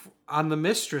on the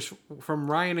mistress from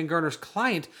Ryan and Garner's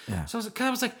client. Yeah. So I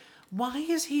was like, why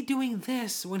is he doing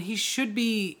this when he should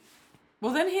be?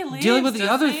 Well, then he leaves. Dealing with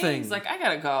the other thing. He's like, I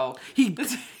gotta go.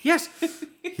 Yes.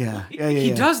 Yeah.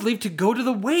 He does leave to go to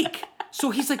the wake. So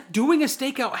he's like doing a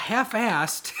stakeout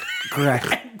half-assed.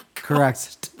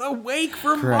 Correct. The wake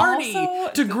for Marty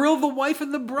to grill the wife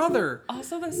and the brother.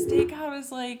 Also, the stakeout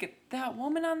is like that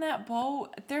woman on that boat.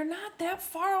 They're not that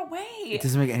far away. It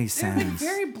doesn't make any sense. They're like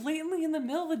very blatantly in the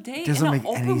middle of the day. It doesn't in make an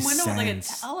open any window sense. with like a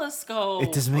telescope.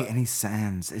 It doesn't make any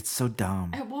sense. It's so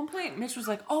dumb. At one point, Mitch was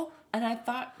like, "Oh," and I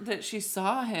thought that she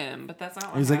saw him, but that's not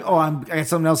what He's like, "Oh, I got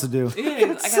something else to do."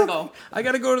 Yeah, I gotta go. I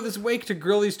gotta go to this wake to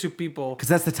grill these 2 people. Because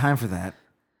that's the time for that.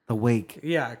 The wake.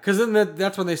 Yeah, because then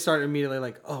that's when they start immediately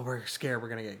like, oh, we're scared, we're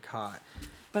gonna get caught.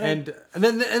 But and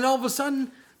then all of a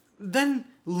sudden, then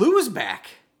Lou's back.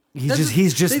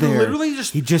 He's just there. Literally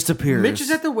he just appears. Mitch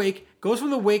is at the wake, goes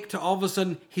from the wake to all of a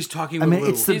sudden he's talking with Lou.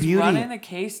 It's the beauty. He's running the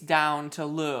case down to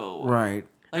Lou. Right.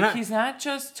 Like he's not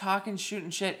just talking, shooting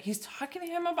shit. He's talking to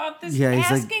him about this. Yeah, he's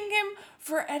asking him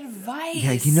for advice.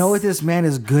 Yeah, you know what this man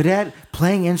is good at?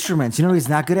 Playing instruments. You know what he's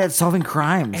not good at? Solving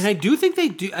crimes. And I do think they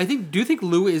do. I think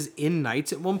Lou is in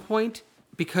Nights at one point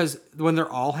because when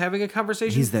they're all having a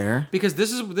conversation, he's there. Because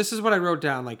this is what I wrote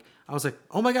down. Like I was like,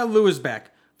 oh my god, Lou is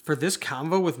back for this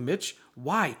convo with Mitch.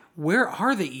 Why? Where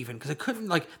are they even? Because I couldn't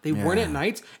they weren't at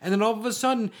Nights, and then all of a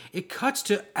sudden it cuts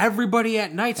to everybody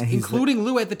at Nights, including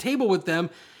Lou at the table with them.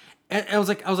 And I was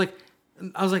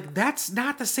like, that's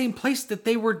not the same place that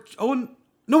they were. Oh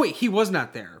no, wait, he was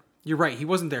not there. You're right. He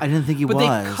wasn't there. I didn't think he was.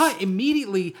 But they cut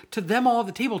immediately to them all at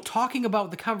the table talking about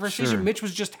the conversation Mitch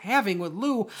was just having with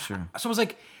Lou. Sure. So I was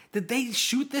like, did they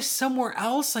shoot this somewhere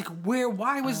else? Like,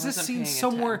 why was this scene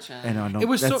somewhere? I know. It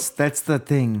was that's the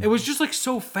thing. It was just like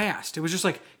so fast. It was just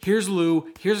like, here's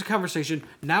Lou, here's a conversation.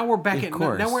 Now we're back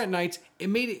now we're at Nights. It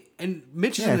made it, and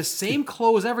Mitch is in the same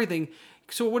clothes, everything.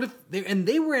 So what if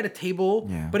they were at a table,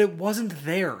 but it wasn't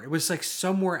there. It was like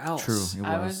somewhere else. True. It was.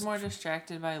 I was more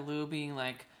distracted by Lou being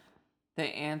like, his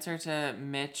answer to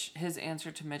Mitch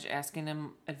asking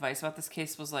him advice about this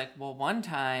case was like, well, one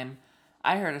time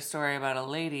I heard a story about a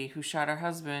lady who shot her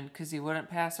husband because he wouldn't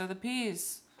pass her the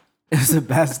peas. It was the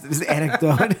best. It was the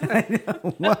anecdote. I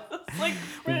know. What? Like,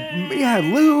 yeah,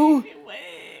 Lou.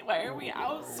 Why are we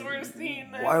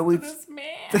outsourcing this, why are we... to this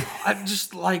man? I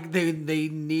just like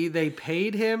they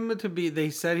paid him to be. They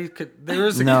said he could. There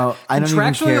was I don't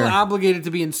even care. Obligated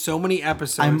to be in so many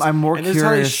episodes. I'm more curious. And this is how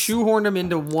they shoehorned him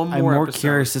into one more. I'm more episode.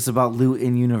 curious just about Lou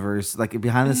in universe. Like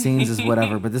behind the scenes is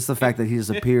whatever, but this is the fact that he just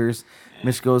appears.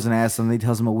 Mitch goes and asks him. He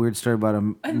tells him a weird story about a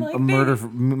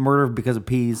murder because of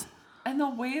peas. And the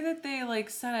way that they like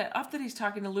set it up that he's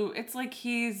talking to Lou, it's like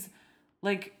he's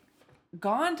like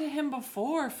gone to him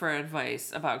before for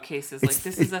advice about cases. Like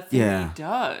this is a thing he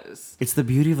does. It's the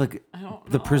beauty of like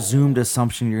the presumed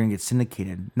assumption you're gonna get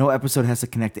syndicated. No episode has to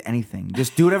connect to anything.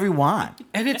 Just do whatever you want.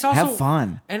 And it's also have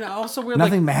fun. And also we're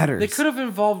nothing matters. They could have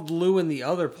involved Lou in the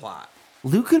other plot.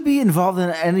 Lou could be involved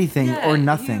in anything or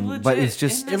nothing, but it's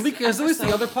just at least the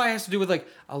other plot has to do with like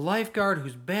a lifeguard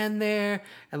who's been there,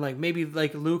 and like maybe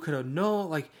like Lou could have known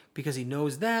like because he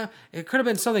knows them. It could have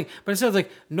been something, but instead of like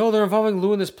no, they're involving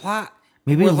Lou in this plot.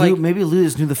 Maybe Lou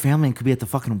just knew the family and could be at the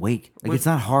fucking wake. Like it's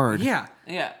not hard. Yeah.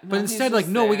 No, but instead like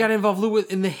no, we got to involve Lou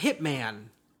in the hitman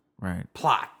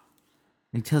plot.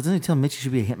 Doesn't he tell Mitch he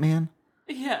should be a hitman?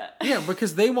 Yeah,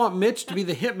 because they want Mitch to be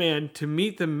the hitman to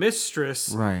meet the mistress,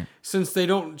 right? Since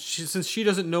she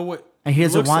doesn't know what, and he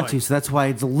doesn't want to, so that's why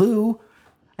it's Lou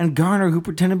and Garner who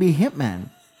pretend to be hitmen.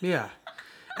 Yeah,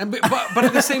 and but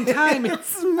at the same time,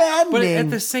 it's maddening. But at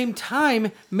the same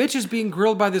time, Mitch is being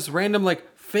grilled by this random like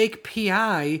fake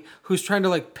PI who's trying to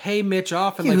like pay Mitch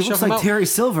off and who shove looks him like out. Terry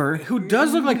Silver, who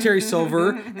does look like Terry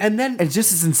Silver, and then it's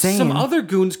just as insane. Some other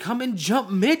goons come and jump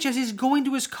Mitch as he's going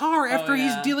to his car after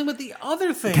he's dealing with the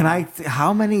other thing.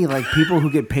 How many like people who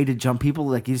get paid to jump people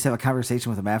like you just have a conversation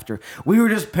with them after? We were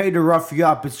just paid to rough you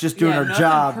up. It's just doing our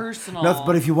job. Personal. Nothing,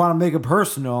 but if you want to make it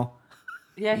personal.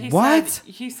 Yeah,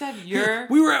 he said you're.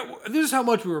 This is how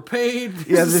much we were paid.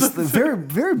 Yeah, this very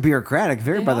very bureaucratic,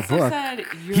 very by the book.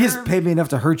 He just paid me enough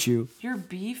to hurt you. Your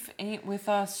beef ain't with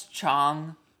us,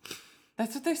 Chong.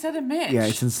 That's what they said to Mitch. Yeah,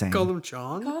 it's insane. Call them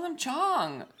Chong. Call them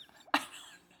Chong.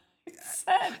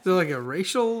 They're like a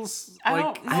racial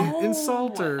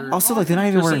insult or also like they're not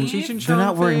even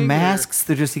wearing masks.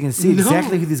 They're just you can see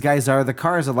exactly who these guys are. The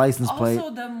car is a license plate.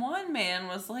 Also, the one man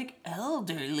was like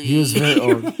elderly. He was very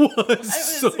old.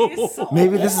 So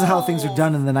maybe this is how things are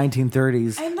done in the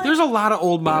 1930s. Like, there's a lot of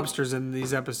old mobsters in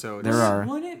these episodes. There are.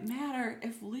 Wouldn't matter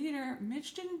if later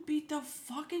Mitch didn't beat the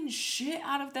fucking shit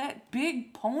out of that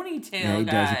big ponytail Yeah, he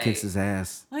does. He kicks his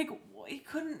ass. Like he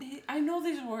couldn't. I know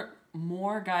these were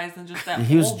more guys than just that.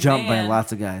 He was jumped by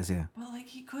lots of guys. Yeah. But like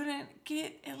he couldn't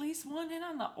get at least one in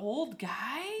on the old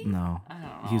guy. No, I don't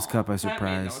know. He was caught by surprise. That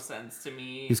made no sense to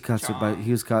me.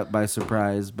 He was caught by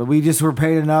surprise. But we just were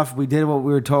paid enough. We did what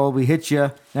we were told. We hit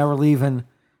you. Now we're leaving.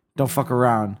 Don't fuck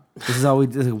around. This is all we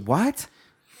did. What?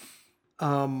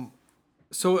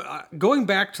 So going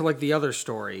back to like the other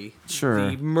story,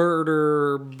 the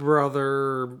murder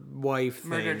brother wife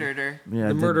thing. Yeah,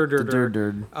 the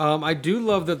murder. I do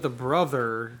love that the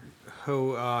brother,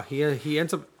 who he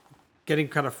ends up getting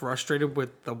kind of frustrated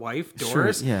with the wife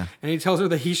Doris, and he tells her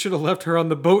that he should have left her on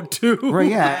the boat too.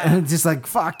 Right? Yeah, and it's just like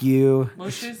fuck you. Well,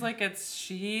 she's like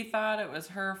she thought it was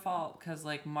her fault because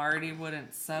like Marty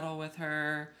wouldn't settle with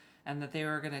her. And that they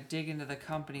were going to dig into the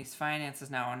company's finances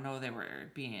now and know they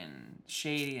were being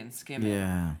shady and skimming.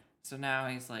 Yeah. So now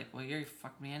he's like, well, you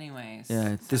fucked me anyways.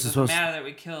 Yeah, so this is supposed to matter that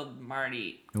we killed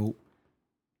Marty. Nope.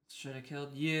 Should have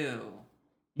killed you.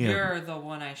 Yeah. You're the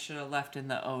one I should have left in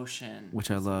the ocean. Which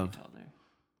I love.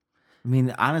 I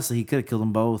mean, honestly, he could have killed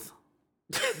them both.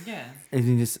 Yeah.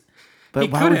 But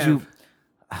why would you?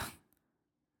 I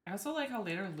also like how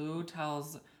later Lou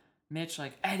tells Mitch,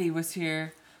 like, Eddie was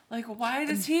here. Like, why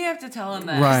does he have to tell him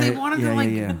that? Right. They wanted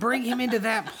to bring him into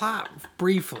that plot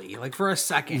briefly, like for a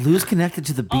second. Lou's connected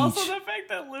to the beach. Also, the fact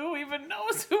that Lou even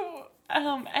knows who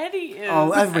Eddie is.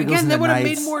 Oh, everybody goes into that would have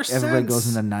nights. Made more sense. Everybody goes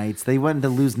into nights. They went into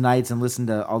Lou's nights and listened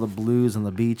to all the blues on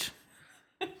the beach.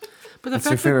 But that's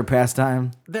their favorite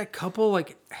pastime. That couple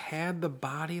like had the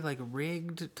body like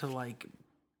rigged to like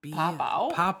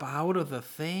pop out of the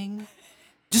thing.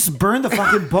 Just burn the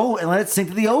fucking boat and let it sink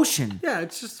to the ocean. Yeah,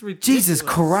 it's just ridiculous. Jesus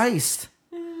Christ.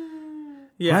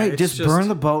 Yeah, right, just burn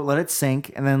the boat, let it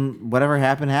sink, and then whatever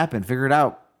happened. Figure it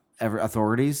out.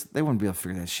 Authorities, they wouldn't be able to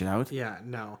figure that shit out. Yeah,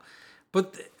 no.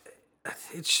 But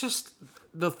it's just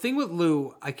the thing with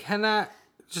Lou. I cannot,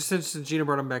 just since Gina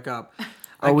brought him back up.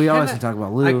 We always can talk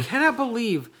about Lou. I cannot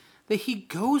believe that he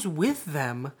goes with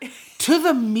them to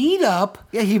the meetup.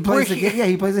 Yeah, he plays a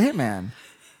hitman.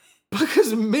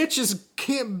 Because Mitch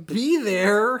can't be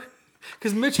there.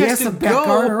 Because Mitch has to back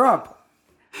Garner up.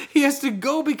 He has to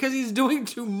go because he's doing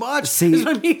too much. See,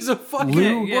 he's a fucking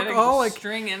workaholic.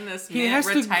 String in this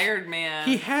retired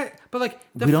man. But like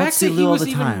the fact that he was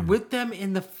even with them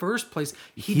in the first place,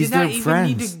 he did not even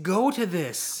need to go to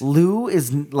this. Lou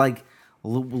is not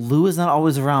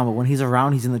always around, but when he's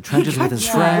around, he's in the trenches with his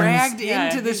friends. Dragged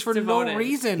into this for no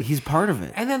reason. He's part of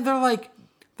it. And then they're like,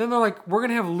 we're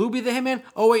gonna have Lou be the hitman.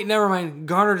 Oh wait, never mind.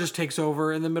 Garner just takes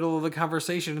over in the middle of the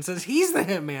conversation and says he's the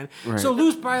hitman. Right. So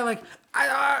Lou's probably like,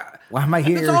 why am I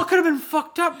here? This all could have been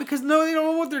fucked up because they don't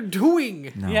know what they're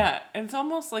doing. No. Yeah, it's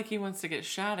almost like he wants to get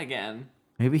shot again.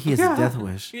 Maybe he has a death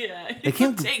wish. Yeah, they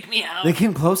came take me out. They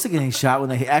came close to getting shot when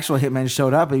the actual hitman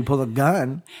showed up and he pulled a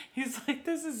gun. He's like,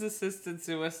 "This is assisted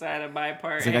suicide on my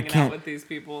part, hanging out with these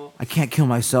people. I can't kill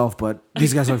myself, but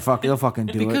these guys are they'll fucking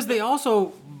do it." Because they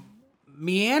also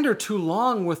meander too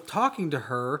long with talking to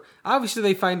her. Obviously,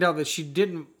 they find out that she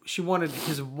wanted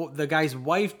the guy's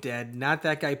wife dead, not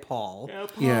that guy Paul.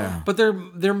 Yeah. But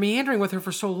they're meandering with her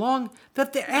for so long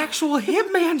that the actual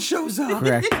hitman shows up.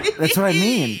 Correct. That's what I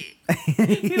mean.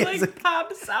 he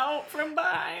pops out from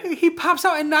behind. He pops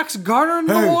out and knocks Garner in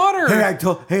the water.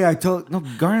 No,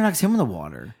 Garner knocks him in the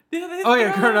water.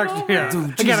 Yeah, Garner knocks. Yeah.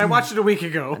 Dude, again, I watched it a week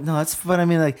ago. No, that's what I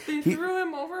mean. Like they threw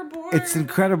him overboard. It's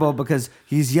incredible because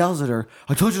he yells at her,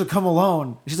 "I told you to come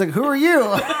alone." She's like, "Who are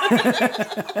you?"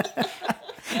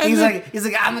 He's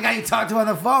like, "I'm the guy you talked to on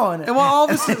the phone." And while all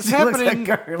this is happening,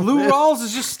 Lou Rawls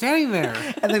is just standing there.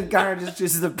 And then Garner just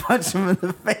chooses to punch him in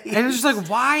the face. And it's just like,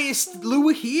 why is Lou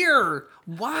here?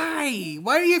 Why?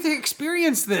 Why do you have to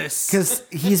experience this? Because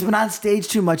he's been on stage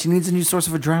too much. He needs a new source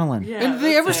of adrenaline. Yeah, and did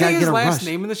they ever say his last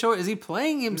name in the show? Is he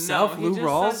playing himself, no, Lou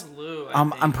Rawls? Says Lou,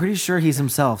 I'm pretty sure he's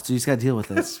himself, so you just got to deal with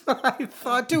this. That's what I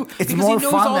thought too. It's because more he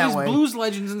knows fun all that these way. blues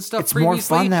legends and stuff it's previously. It's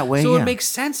more fun that way, so it makes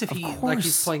sense if he's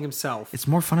playing himself. It's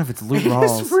more fun if it's Lou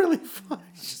Rawls. It's really fun.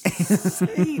 It's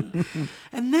insane.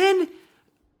 And then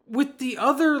with the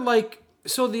other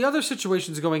so the other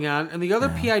situation's going on, and the other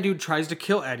PI dude tries to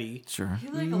kill Eddie. Sure. He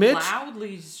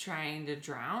loudly is trying to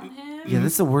drown him. Yeah,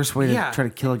 that's the worst way to try to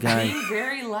kill a guy. Being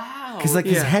very loud. Because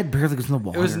his head barely goes in the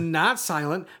water. It was not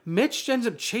silent. Mitch ends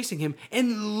up chasing him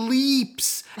and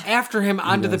leaps after him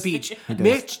onto the beach.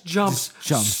 Mitch jumps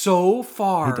so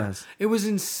far. He does. It was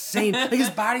insane.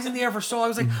 His body's in the air for so long. I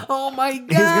was like, oh my God,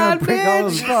 he's going to break all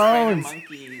his bones.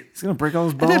 He's going to break all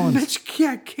his bones. And then Mitch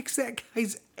kicks that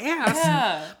guy's ass.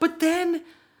 Yeah. But then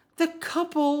the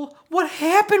couple, what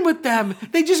happened with them?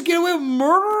 They just get away with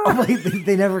murder? Oh, wait,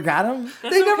 they never got him?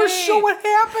 They never show what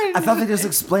happened. I thought they just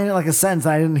explained it like a sentence.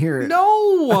 I didn't hear it.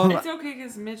 No. It's okay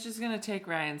because Mitch is going to take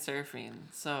Ryan surfing.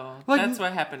 So that's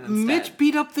what happened instead. Mitch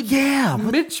beat up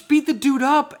Mitch beat the dude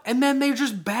up, and then they're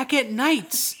just back at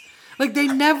nights. Like, they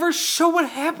never show what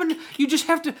happened. You just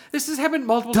have to... This has happened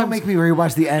multiple times. Don't make me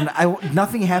rewatch the end.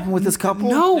 Nothing happened with this couple?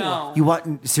 No. You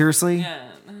what? Seriously? Yeah.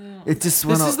 It just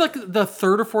this is like the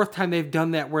third or fourth time they've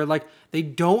done that where like they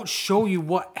don't show you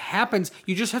what happens.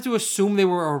 You just have to assume they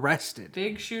were arrested.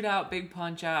 Big shootout, big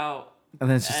punch out. And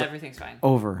then it's just everything's fine.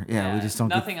 Over. Yeah, we just don't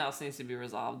Nothing else needs to be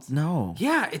resolved. No.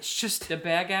 Yeah, it's just the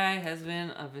bad guy has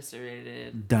been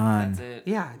eviscerated. Done. That's it.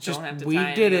 Yeah, don't have to we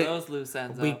tie did any it. Of those loose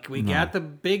ends we got the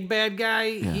big bad guy.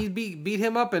 Yeah. He beat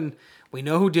him up, and we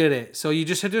know who did it. So you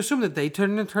just have to assume that they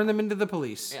turn them into the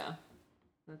police. Yeah.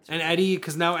 And Eddie,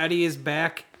 because now Eddie is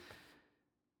back.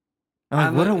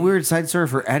 What a weird side story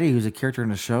for Eddie, who's a character in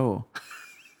the show.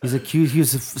 He's accused. He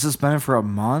was suspended for a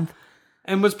month,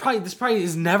 and this probably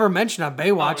is never mentioned on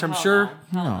Baywatch. I'm sure.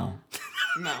 No.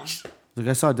 Like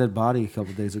I saw a dead body a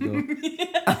couple days ago.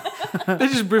 They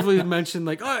just briefly mentioned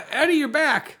like, "Oh, Eddie, you're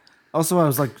back." Also, I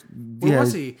was like, where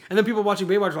was he? And then people watching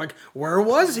Baywatch were like, where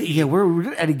was he? Yeah, where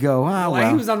did Eddie go?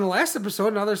 He was on the last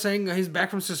episode. Now they're saying he's back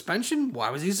from suspension. Why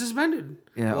was he suspended?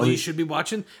 Yeah, well, you should be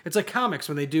watching. It's like comics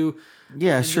when they do.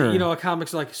 Yeah, sure. You know, a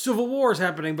comic's like Civil War is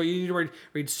happening, but you need to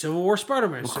read Civil War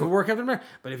Spider-Man, Civil War Captain America.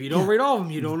 But if you don't read all of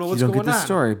them, you don't know what's going on. You don't get the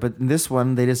story. But in this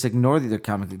one, they just ignore that their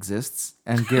comic exists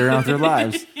and carry on with their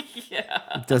lives. Yeah.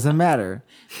 It doesn't matter.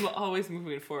 We're always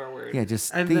moving forward. Yeah,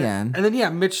 just end. And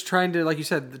then, Mitch trying to, like you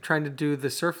said, trying to do the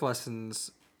surf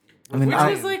lessons Which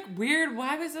was like weird.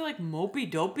 Why was it like mopey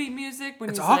dopey music when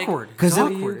it's he's awkward? Because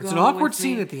it's an awkward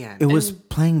scene at the end. It was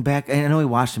playing back. I know we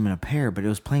watched them in a pair, but it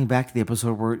was playing back to the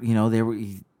episode where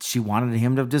she wanted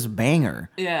him to just bang her.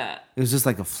 Yeah. It was just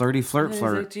like a flirty flirt.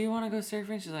 Like, do you want to go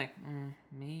surfing? She's like,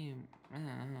 me.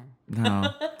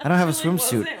 No, I don't have a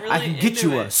swimsuit. Really I can get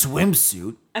you a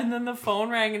swimsuit. And then the phone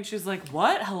rang, and she's like,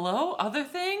 "What? Hello? Other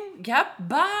thing? Yep.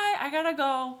 Bye. I gotta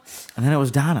go." And then it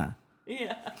was Donna.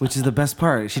 Yeah. Which is the best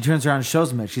part. She turns around and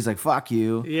shows Mitch. She's like, "Fuck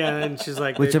you." Yeah, and she's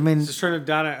like, which I mean, just turn to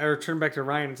Donna or turn back to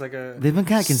Ryan. It's like they've been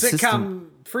kind of consistent. Sitcom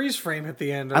freeze frame at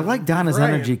the end. I like Donna's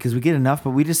energy because we get enough,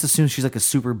 but we just assume she's like a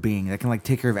super being that can like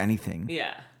take care of anything.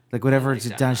 Yeah. Like whatever it's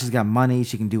done, she's got money.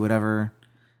 She can do whatever.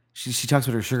 She talks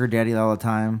with her sugar daddy all the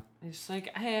time. It's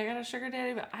like, hey, I got a sugar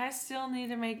daddy, but I still need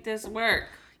to make this work.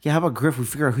 Yeah, how about Griff? We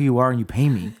figure out who you are and you pay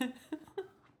me.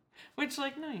 Which,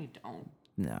 like, no, you don't.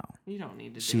 No. You don't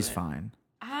need to do it. She's fine.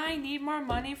 I need more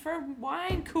money for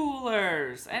wine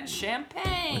coolers and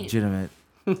champagne. Legitimate.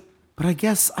 But I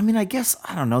guess, I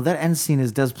don't know. That end scene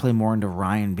does play more into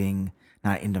Ryan being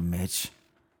not into Mitch.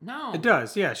 No. It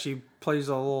does, yeah. She plays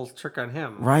a little trick on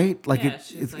him. Right? Like, yeah,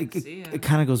 it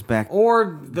kind of goes back.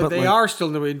 Or that they are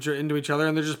still into each other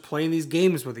and they're just playing these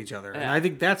games with each other. Yeah. And I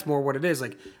think that's more what it is.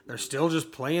 Like, they're still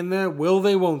just playing the will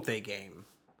they, won't they game.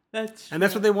 That's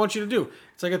what they want you to do.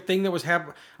 It's like a thing that was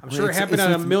happening. I'm sure it happened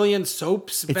on a million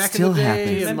soaps back in the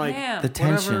day. And like the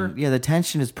tension. Whatever. Yeah, the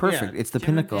tension is perfect. Yeah. It's the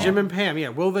pinnacle. Jim and Pam. Yeah,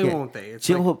 will they, won't they? It's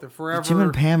like the forever. Jim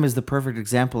and Pam is the perfect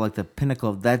example. Like the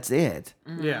pinnacle. That's it.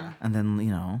 Mm-hmm. Yeah. And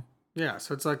then, Yeah,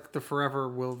 so it's like the forever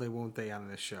will they, won't they on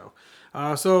this show.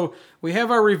 So we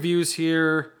have our reviews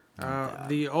here.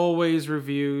 The always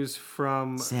reviews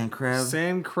from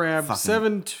Sandcrab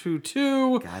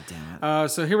 722. God damn it.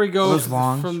 So here we go.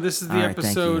 From this is the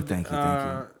episode thank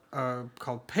you.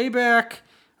 Called Payback.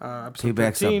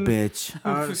 Payback's 13. a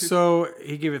bitch. So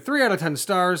he gave it 3 out of 10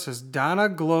 stars. Says Donna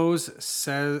Glows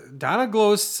says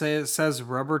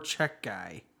rubber check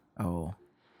guy. Oh,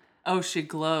 she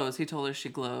glows. He told her she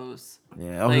glows.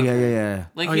 Yeah. Yeah.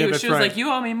 Like she was like, "You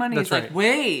owe me money." He's like,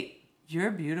 "Wait, you're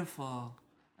beautiful."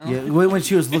 Yeah, when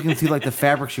she was looking through like the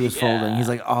fabric she was folding, he's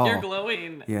like, "Oh, you're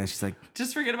glowing." Yeah, she's like,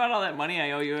 "Just forget about all that money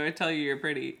I owe you. I tell you, you're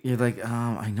pretty." You're like,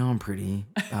 I know I'm pretty.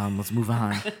 Let's move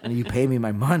on. And you pay me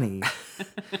my money.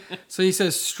 So he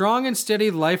says, strong and steady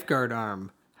lifeguard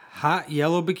arm, hot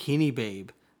yellow bikini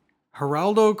babe,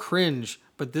 Geraldo cringe,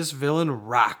 but this villain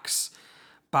rocks.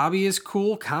 Bobby is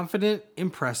cool, confident,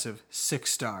 impressive.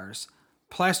 6 stars.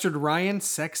 Plastered Ryan,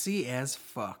 sexy as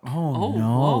fuck. Oh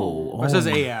no! It says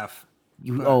AF.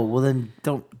 Well then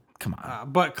don't. Come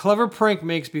on. But clever prank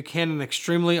makes Buchanan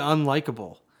extremely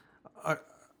unlikable.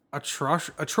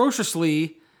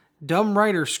 Atrociously, dumb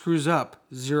writer screws up.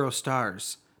 0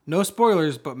 stars. No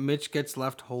spoilers, but Mitch gets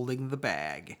left holding the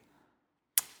bag.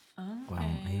 Okay. Wow,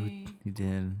 he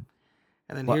did.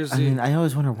 And then I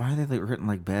always wonder why they written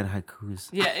like bad haikus.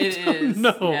 Yeah, it is.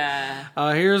 No.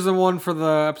 Yeah. Here's the one for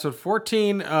the episode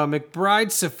 14.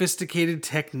 McBride's sophisticated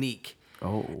technique.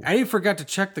 Eddie forgot to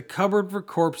check the cupboard for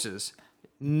corpses.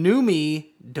 Knew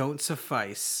me don't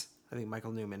suffice. I think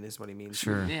Michael Newman is what he means.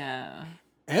 Sure. Yeah.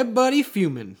 Everybody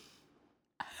fuming.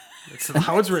 That's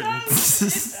how it's written.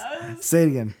 Say it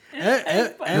again.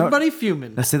 Everybody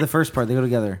fuming. Let's say the first part. They go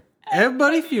together.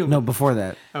 Everybody fuming. No, before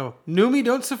that. Knew me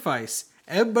don't suffice.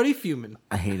 Everybody fuming.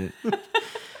 I hate it.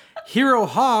 Hero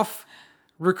Hoff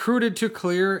recruited to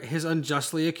clear his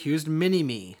unjustly accused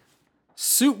mini-me.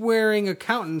 Suit-wearing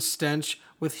accountant stench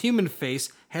with human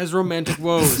face has romantic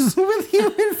woes. With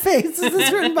human face? Is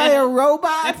this written by a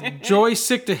robot? Joy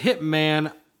sick to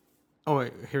hitman. Oh,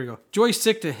 wait, here we go. Joy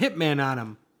sick to hitman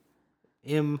on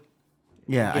him.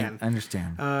 Yeah, I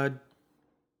understand.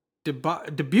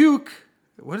 Dubuque.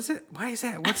 What is it? Why is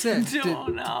that? What's that?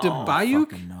 Don't know.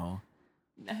 Dubuque? No.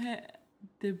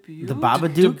 Dubuque? The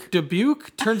Babadook?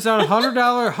 Dubuque turns down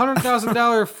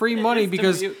 $100,000 free money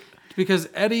because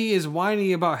Eddie is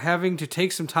whiny about having to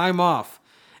take some time off,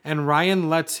 and Ryan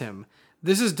lets him.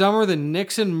 This is dumber than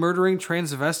Nixon murdering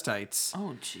transvestites.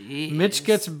 Oh, jeez. Mitch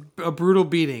gets a brutal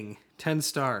beating. 10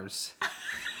 stars.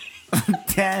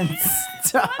 10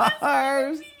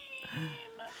 stars.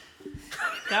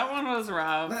 That one was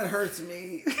rough. That hurts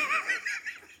me.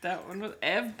 That one was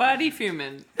everybody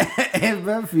fuming.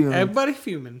 Everybody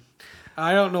fuming.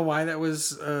 I don't know why that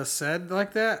was said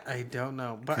like that. I don't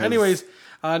know. But anyways,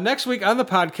 next week on the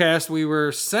podcast, we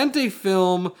were sent a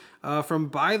film from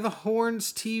By the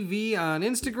Horns TV on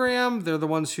Instagram. They're the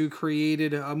ones who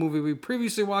created a movie we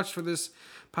previously watched for this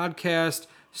podcast,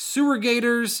 Sewer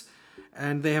Gators.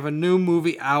 And they have a new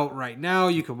movie out right now.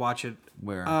 You can watch it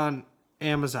on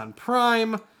Amazon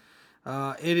Prime.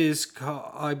 It is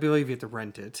called, I believe you have to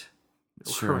rent it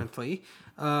currently,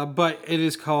 but it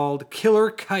is called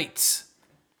Killer Kites.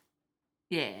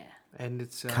 Yeah. And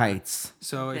it's kites.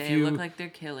 So they look like they're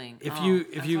killing. If you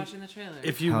watching the trailer.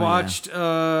 If you watched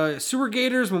Sewer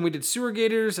Gators, when we did Sewer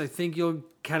Gators, I think you'll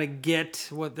kind of get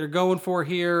what they're going for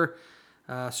here.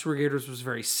 Sewer Gators was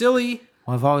very silly.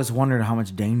 Well, I've always wondered how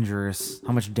much danger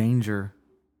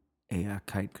a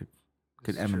kite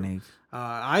could emanate.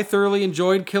 I thoroughly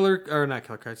enjoyed Sewer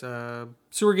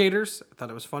Gators. I thought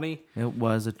it was funny. It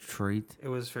was a treat. It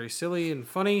was very silly and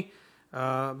funny.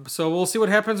 So we'll see what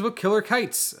happens with Killer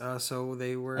Kites. So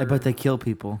they were. I bet they kill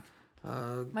people.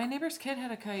 My neighbor's kid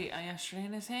had a kite yesterday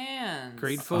in his hands.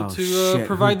 Grateful to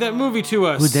provide that movie to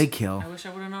us. Who'd they kill? I wish I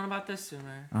would have known about this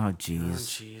sooner. Oh,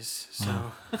 jeez.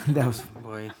 So that was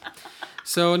boy.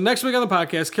 So next week on the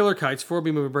podcast, Killer Kites,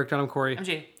 4B movie breakdown. I'm Corey. I'm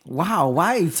Jay. Wow,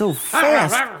 why so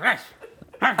fast?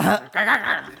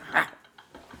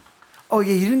 Oh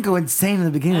yeah, you didn't go insane in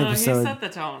the beginning of the episode. He set the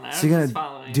tone. So you're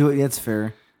gonna do it. That's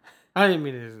fair. I didn't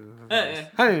mean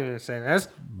to say that.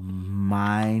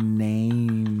 My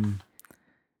name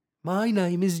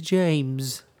is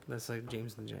James. That's like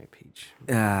James and the Giant Peach.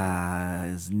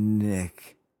 Is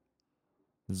Nick.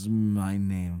 Is my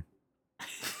name.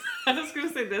 I was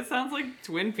gonna say that sounds like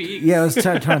Twin Peaks. Yeah, I was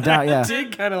trying to turn it down. Yeah, it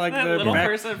did kind of like that the little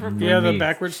person from Twin the Peaks.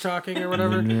 backwards talking or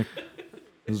whatever. Nick.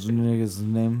 Is his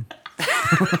name?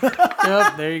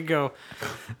 Yep, there you go.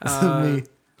 This is me.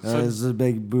 This is a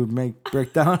big boob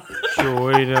breakdown.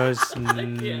 Join us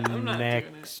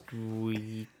next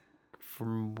week for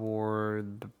more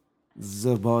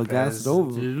the podcast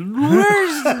over.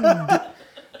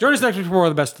 Join us next week for more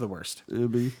of the best of the worst.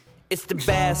 It's the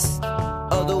best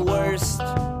of the worst.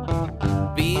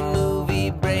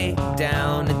 B-movie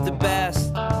breakdown.